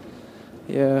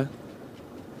 Yeah.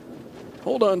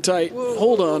 Hold on tight.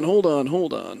 Hold on.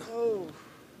 Oh,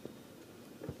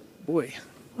 Boy.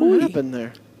 what happened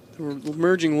there? There were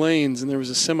merging lanes, and there was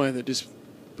a semi that just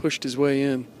pushed his way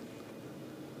in.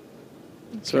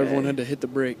 So Okay. everyone had to hit the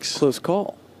brakes. Close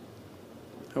call.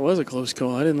 That was a close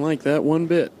call. I didn't like that one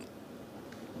bit.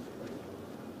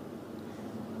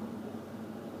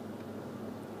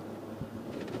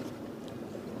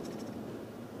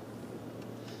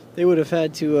 they would have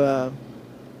had to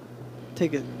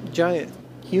take a giant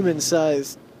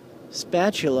human-sized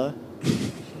spatula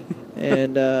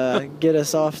and get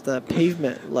us off the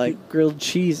pavement like grilled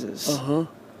cheeses. Uh-huh.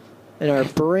 And our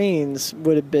brains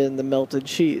would have been the melted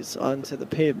cheese onto the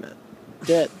pavement.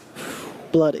 Dead.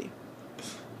 Bloody.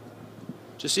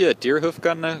 Did you see that Deerhoof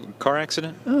got in a car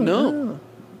accident? Oh, No.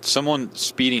 Someone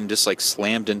speeding just like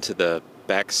slammed into the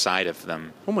back side of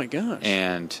them, Oh, my gosh.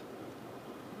 and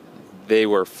they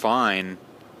were fine,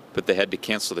 but they had to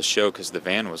cancel the show because the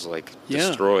van was like Yeah.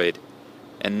 destroyed.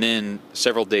 And then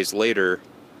several days later,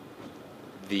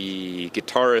 the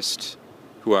guitarist,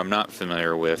 who I'm not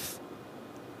familiar with,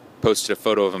 posted a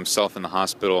photo of himself in the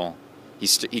hospital.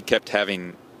 He kept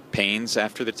having pains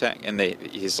after the attack, and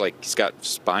he's got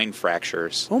spine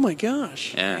fractures. Oh, my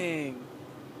gosh. Yeah. Dang.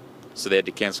 So they had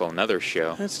to cancel another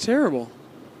show. That's terrible.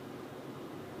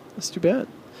 That's too bad.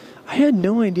 I had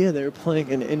no idea they were playing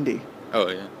in Indy. Oh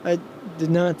yeah. I did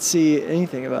not see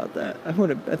anything about that. I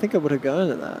think I would have gone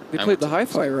to that. They I played went the to-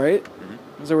 Hi-Fi, right?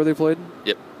 Mhm. Is that where they played?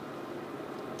 Yep.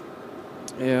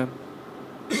 Yeah.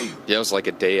 Yeah, it was like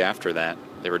a day after that.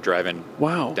 They were driving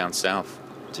Wow. down south.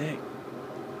 Dang.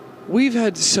 We've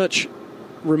had such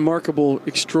remarkable,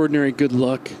 extraordinary good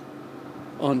luck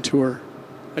on tour.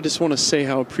 I just want to say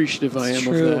how appreciative I am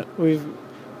True. of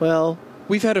that.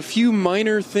 We've had a few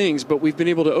minor things, but we've been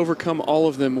able to overcome all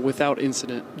of them without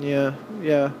incident. Yeah.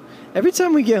 Every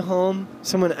time we get home,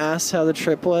 someone asks how the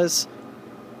trip was.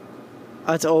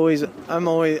 I always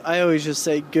just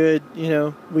say good. You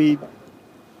know, We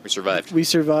survived. we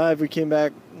survived. We came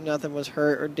back. Nothing was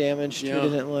hurt or damaged. Yeah. We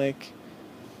didn't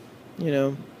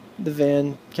the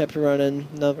van kept running.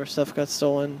 None of our stuff got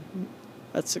stolen.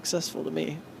 That's successful to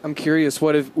me. I'm curious,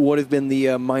 what have been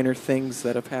the minor things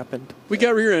that have happened? We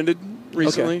got rear-ended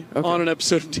recently Okay. on an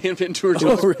episode of Dan Van Tour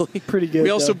Oh, Talk. really? Pretty good. We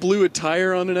also though. blew a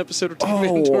tire on an episode of Dan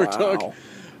Van Tour Talk.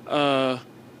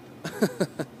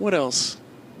 What else?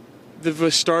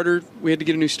 The starter. We had to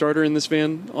get a new starter in this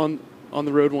van on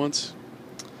the road once.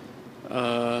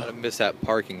 I mishap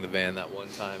parking the van that one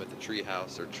time at the tree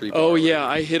house or tree bar. Oh or yeah,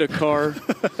 whatever. I hit a car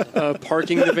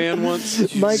parking the van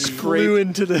once. Mike Scraped- flew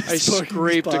into the I parking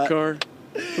scraped a spot. car.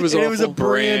 It was And awful. it was a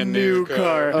brand new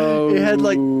car. Oh. It had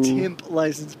like Timp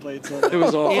license plates on it. It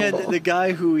was awful. And the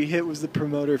guy who we hit was the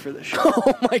promoter for the show.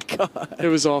 Oh my god. It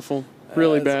was awful.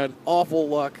 Really That's bad. Awful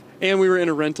luck. And we were in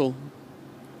a rental.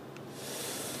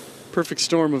 Perfect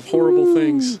storm of horrible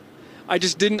things. I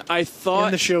just didn't. I And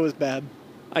thought the show was bad.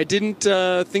 I didn't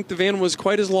think the van was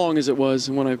quite as long as it was,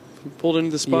 and when I pulled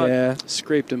into the spot, Yeah.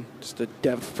 scraped him. Just a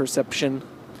depth perception.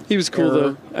 He was cool Error.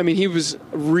 though. I mean, he was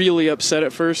really upset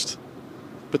at first,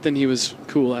 but then he was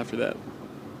cool after that.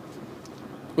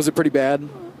 Was it pretty bad?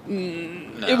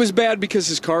 No. It was bad because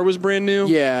his car was brand new.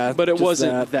 Yeah, but it just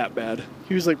wasn't that bad.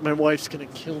 He was like, my wife's going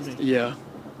to kill me. Yeah,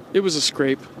 it was a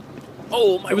scrape.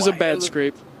 Oh It was a bad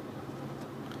scrape.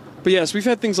 But yes, we've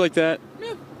had things like that,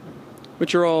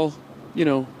 which are all, you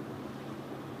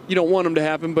don't want them to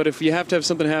happen, but if you have to have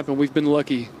something happen, we've been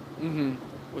lucky Mm-hmm.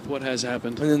 with what has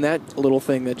happened. And then that little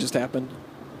thing that just happened,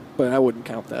 but I wouldn't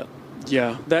count that.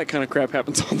 Yeah, that kind of crap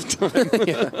happens all the time.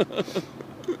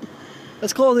 Yeah.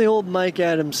 Let's call the old Mike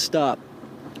Adams stop.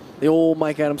 The old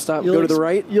Mike Adams stop. Go to the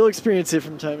right. You'll experience it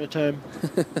from time to time.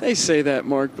 They say that,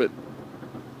 Mark, but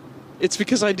it's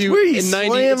because I do Where you in 90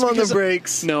 slam it's on the because-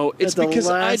 brakes. No, it's at the because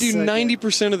I last do second.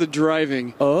 90% of the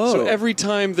driving. Oh. So every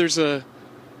time there's a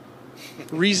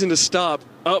reason to stop,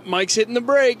 Mike's hitting the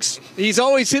brakes. He's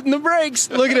always hitting the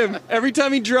brakes. Look at him. Every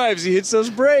time he drives, he hits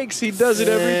those brakes. He does it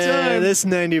every time. This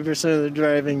 90% of the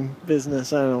driving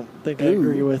business, I don't think I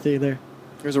agree with either.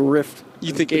 There's a rift.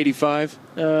 You think 85?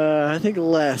 I think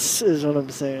less is what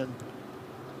I'm saying.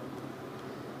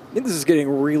 I think this is getting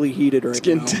really heated right It's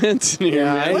getting now. tense in here,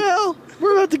 Yeah, man. Well,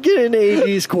 we're about to get into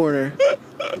AD's corner.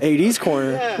 80s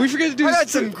corner. We forget to do I a got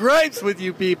some gripes with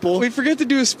you people. we forget to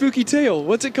do a spooky tale.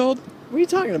 What's it called? What are you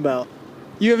talking about?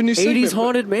 You have a new 80s segment.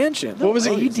 haunted mansion. What was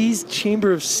it? AD's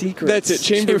Chamber of Secrets. That's it.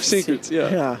 Chamber of Secrets. Yeah.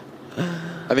 Yeah.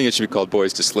 I think it should be called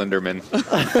Boys to Slenderman.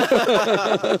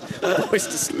 Boys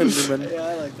to Slenderman. Yeah,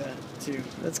 I like that too.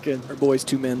 That's good. Or Boys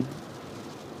to Men.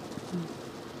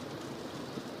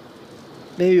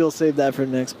 Maybe you'll save that for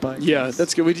the next podcast. Yeah,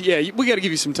 that's good. We got to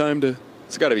give you some time to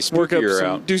It's got to be work up spookier some,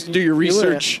 out. do your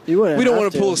research. you wouldn't we don't have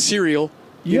want to to. pull a serial.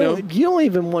 You don't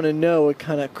even want to know what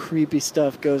kind of creepy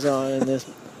stuff goes on in this,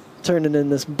 turning in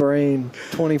this brain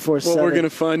 24/7. What we're gonna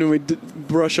find when we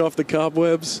brush off the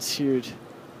cobwebs. It's huge.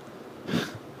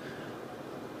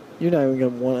 You're not even gonna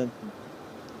want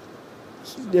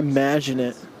to imagine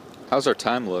it. How's our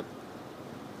time look?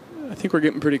 I think we're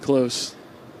getting pretty close.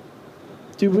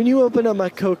 Dude, when you open up my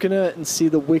coconut and see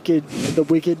the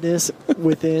wickedness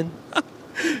within,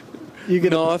 you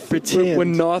can Noth, pretend.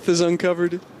 when Noth is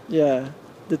uncovered. Yeah,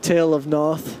 the tale of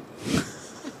Noth.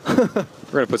 We're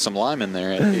gonna put some lime in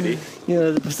there, Eddie. You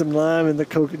know, put some lime in the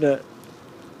coconut.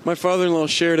 My father-in-law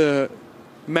shared a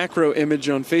macro image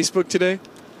on Facebook today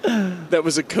that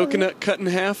was a coconut cut in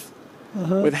half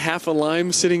with half a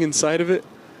lime sitting inside of it,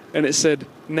 and it said,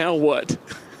 "Now what?"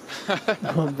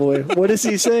 Oh boy, what does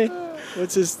he say?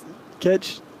 What's his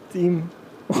catch theme?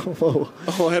 Whoa,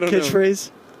 Oh, I don't know. catchphrase.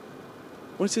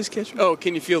 What's his catch? Oh,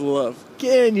 can you feel the love?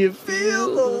 Can you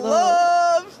feel the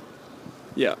love?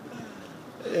 Yeah.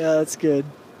 Yeah, that's good.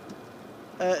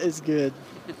 That is good.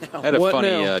 I had a What funny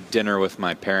now? dinner with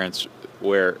my parents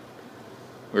where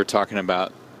we were talking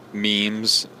about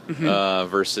memes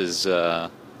versus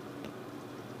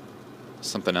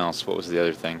something else. What was the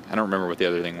other thing? I don't remember what the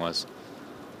other thing was.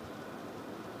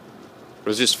 It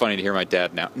was just funny to hear my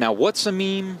dad now. Now, what's a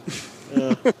meme?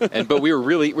 Yeah. But we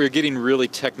were getting really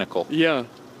technical. Yeah.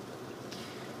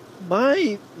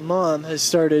 My mom has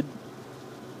started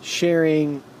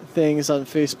sharing things on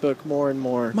Facebook more and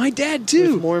more. My dad With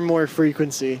too. more and more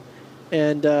frequency.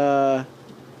 And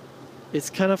it's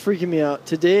kind of freaking me out.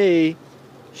 Today,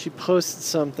 she posted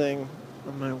something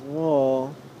on my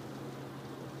wall,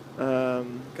 Got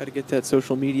to get that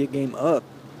social media game up.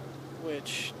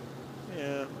 which,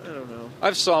 yeah, I don't know.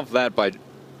 I've solved that by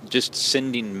just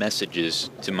sending messages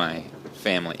to my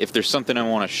family. If there's something I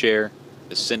want to share,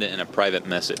 just send it in a private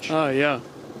message. Oh, yeah.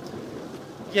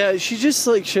 Yeah, she just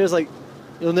like shares like,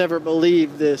 you'll never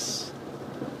believe this.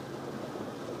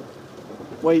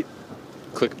 Wait,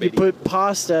 you Clickbait. put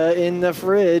pasta in the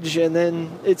fridge and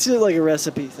then it's like a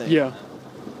recipe thing. Yeah.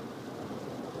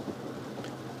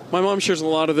 My mom shares a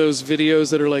lot of those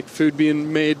videos that are like food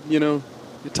being made, you know,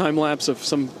 a time lapse of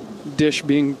some dish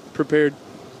being prepared.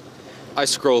 I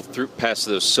scroll through past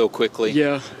those so quickly.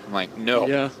 Yeah. I'm like, no.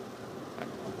 Yeah.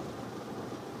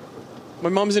 My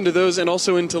mom's into those and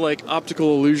also into like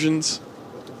optical illusions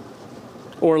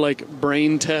or like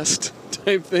brain test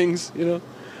type things, you know.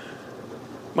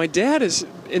 My dad has,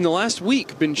 in the last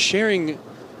week, been sharing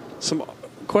some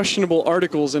questionable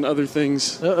articles and other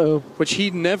things, Uh-oh. which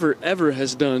he never, ever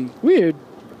has done. Weird.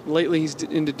 Lately, he's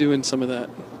into doing some of that.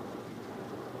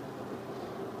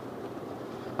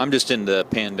 I'm just into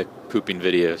panda pooping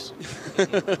videos.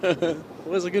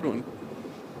 Was a good one.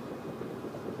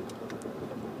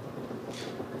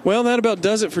 Well, that about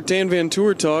does it for Dan Van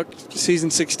Tour Talk,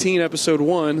 Season 16, Episode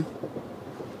 1.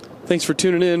 Thanks for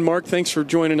tuning in. Mark, thanks for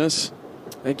joining us.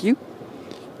 Thank you.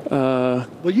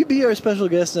 Will you be our special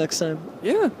guest next time?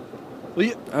 Yeah. Will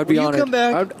you, I'd be will honored. you come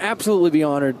back? I'd absolutely be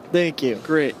honored. Thank you.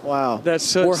 Great. Wow.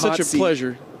 That's Or such hot a seat.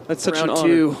 pleasure. That's such Round an honor.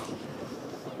 2.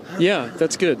 Yeah,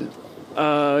 that's good.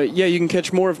 Yeah, you can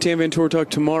catch more of Tam Van Tour Talk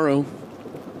tomorrow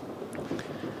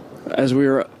as we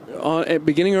are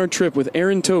beginning our trip with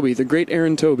Aaron Toby, the great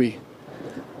Aaron Toby.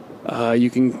 You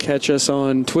can catch us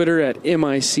on Twitter at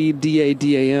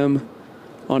MICDADAM,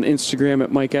 on Instagram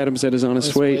at Mike Adams, that is on his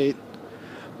Let's weight, wait.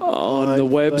 on the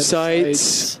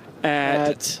websites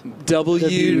at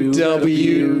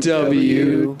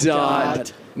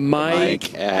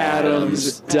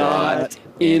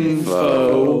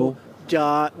www.mikeadams.info.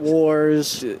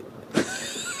 .wars.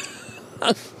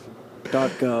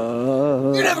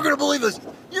 .gov. You're never gonna believe this.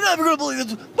 You're never gonna believe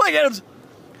this. Mike Adams,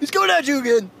 he's going at you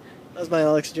again. That's my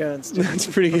Alex Jones. That's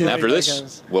pretty good. After Mike this,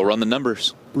 Adams. we'll run the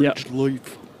numbers. Yeah.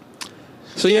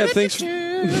 So yeah, thanks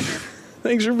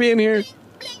thanks for being here.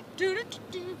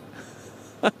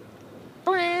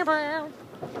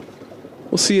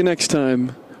 We'll see you next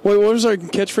time. Wait, what was our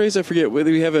catchphrase? I forget.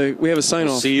 We have a sign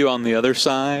off. See you on the other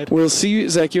side. We'll see you,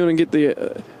 Zach. You want to get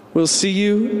the? We'll see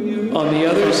you on the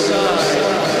other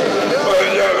side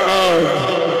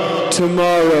of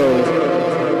tomorrow.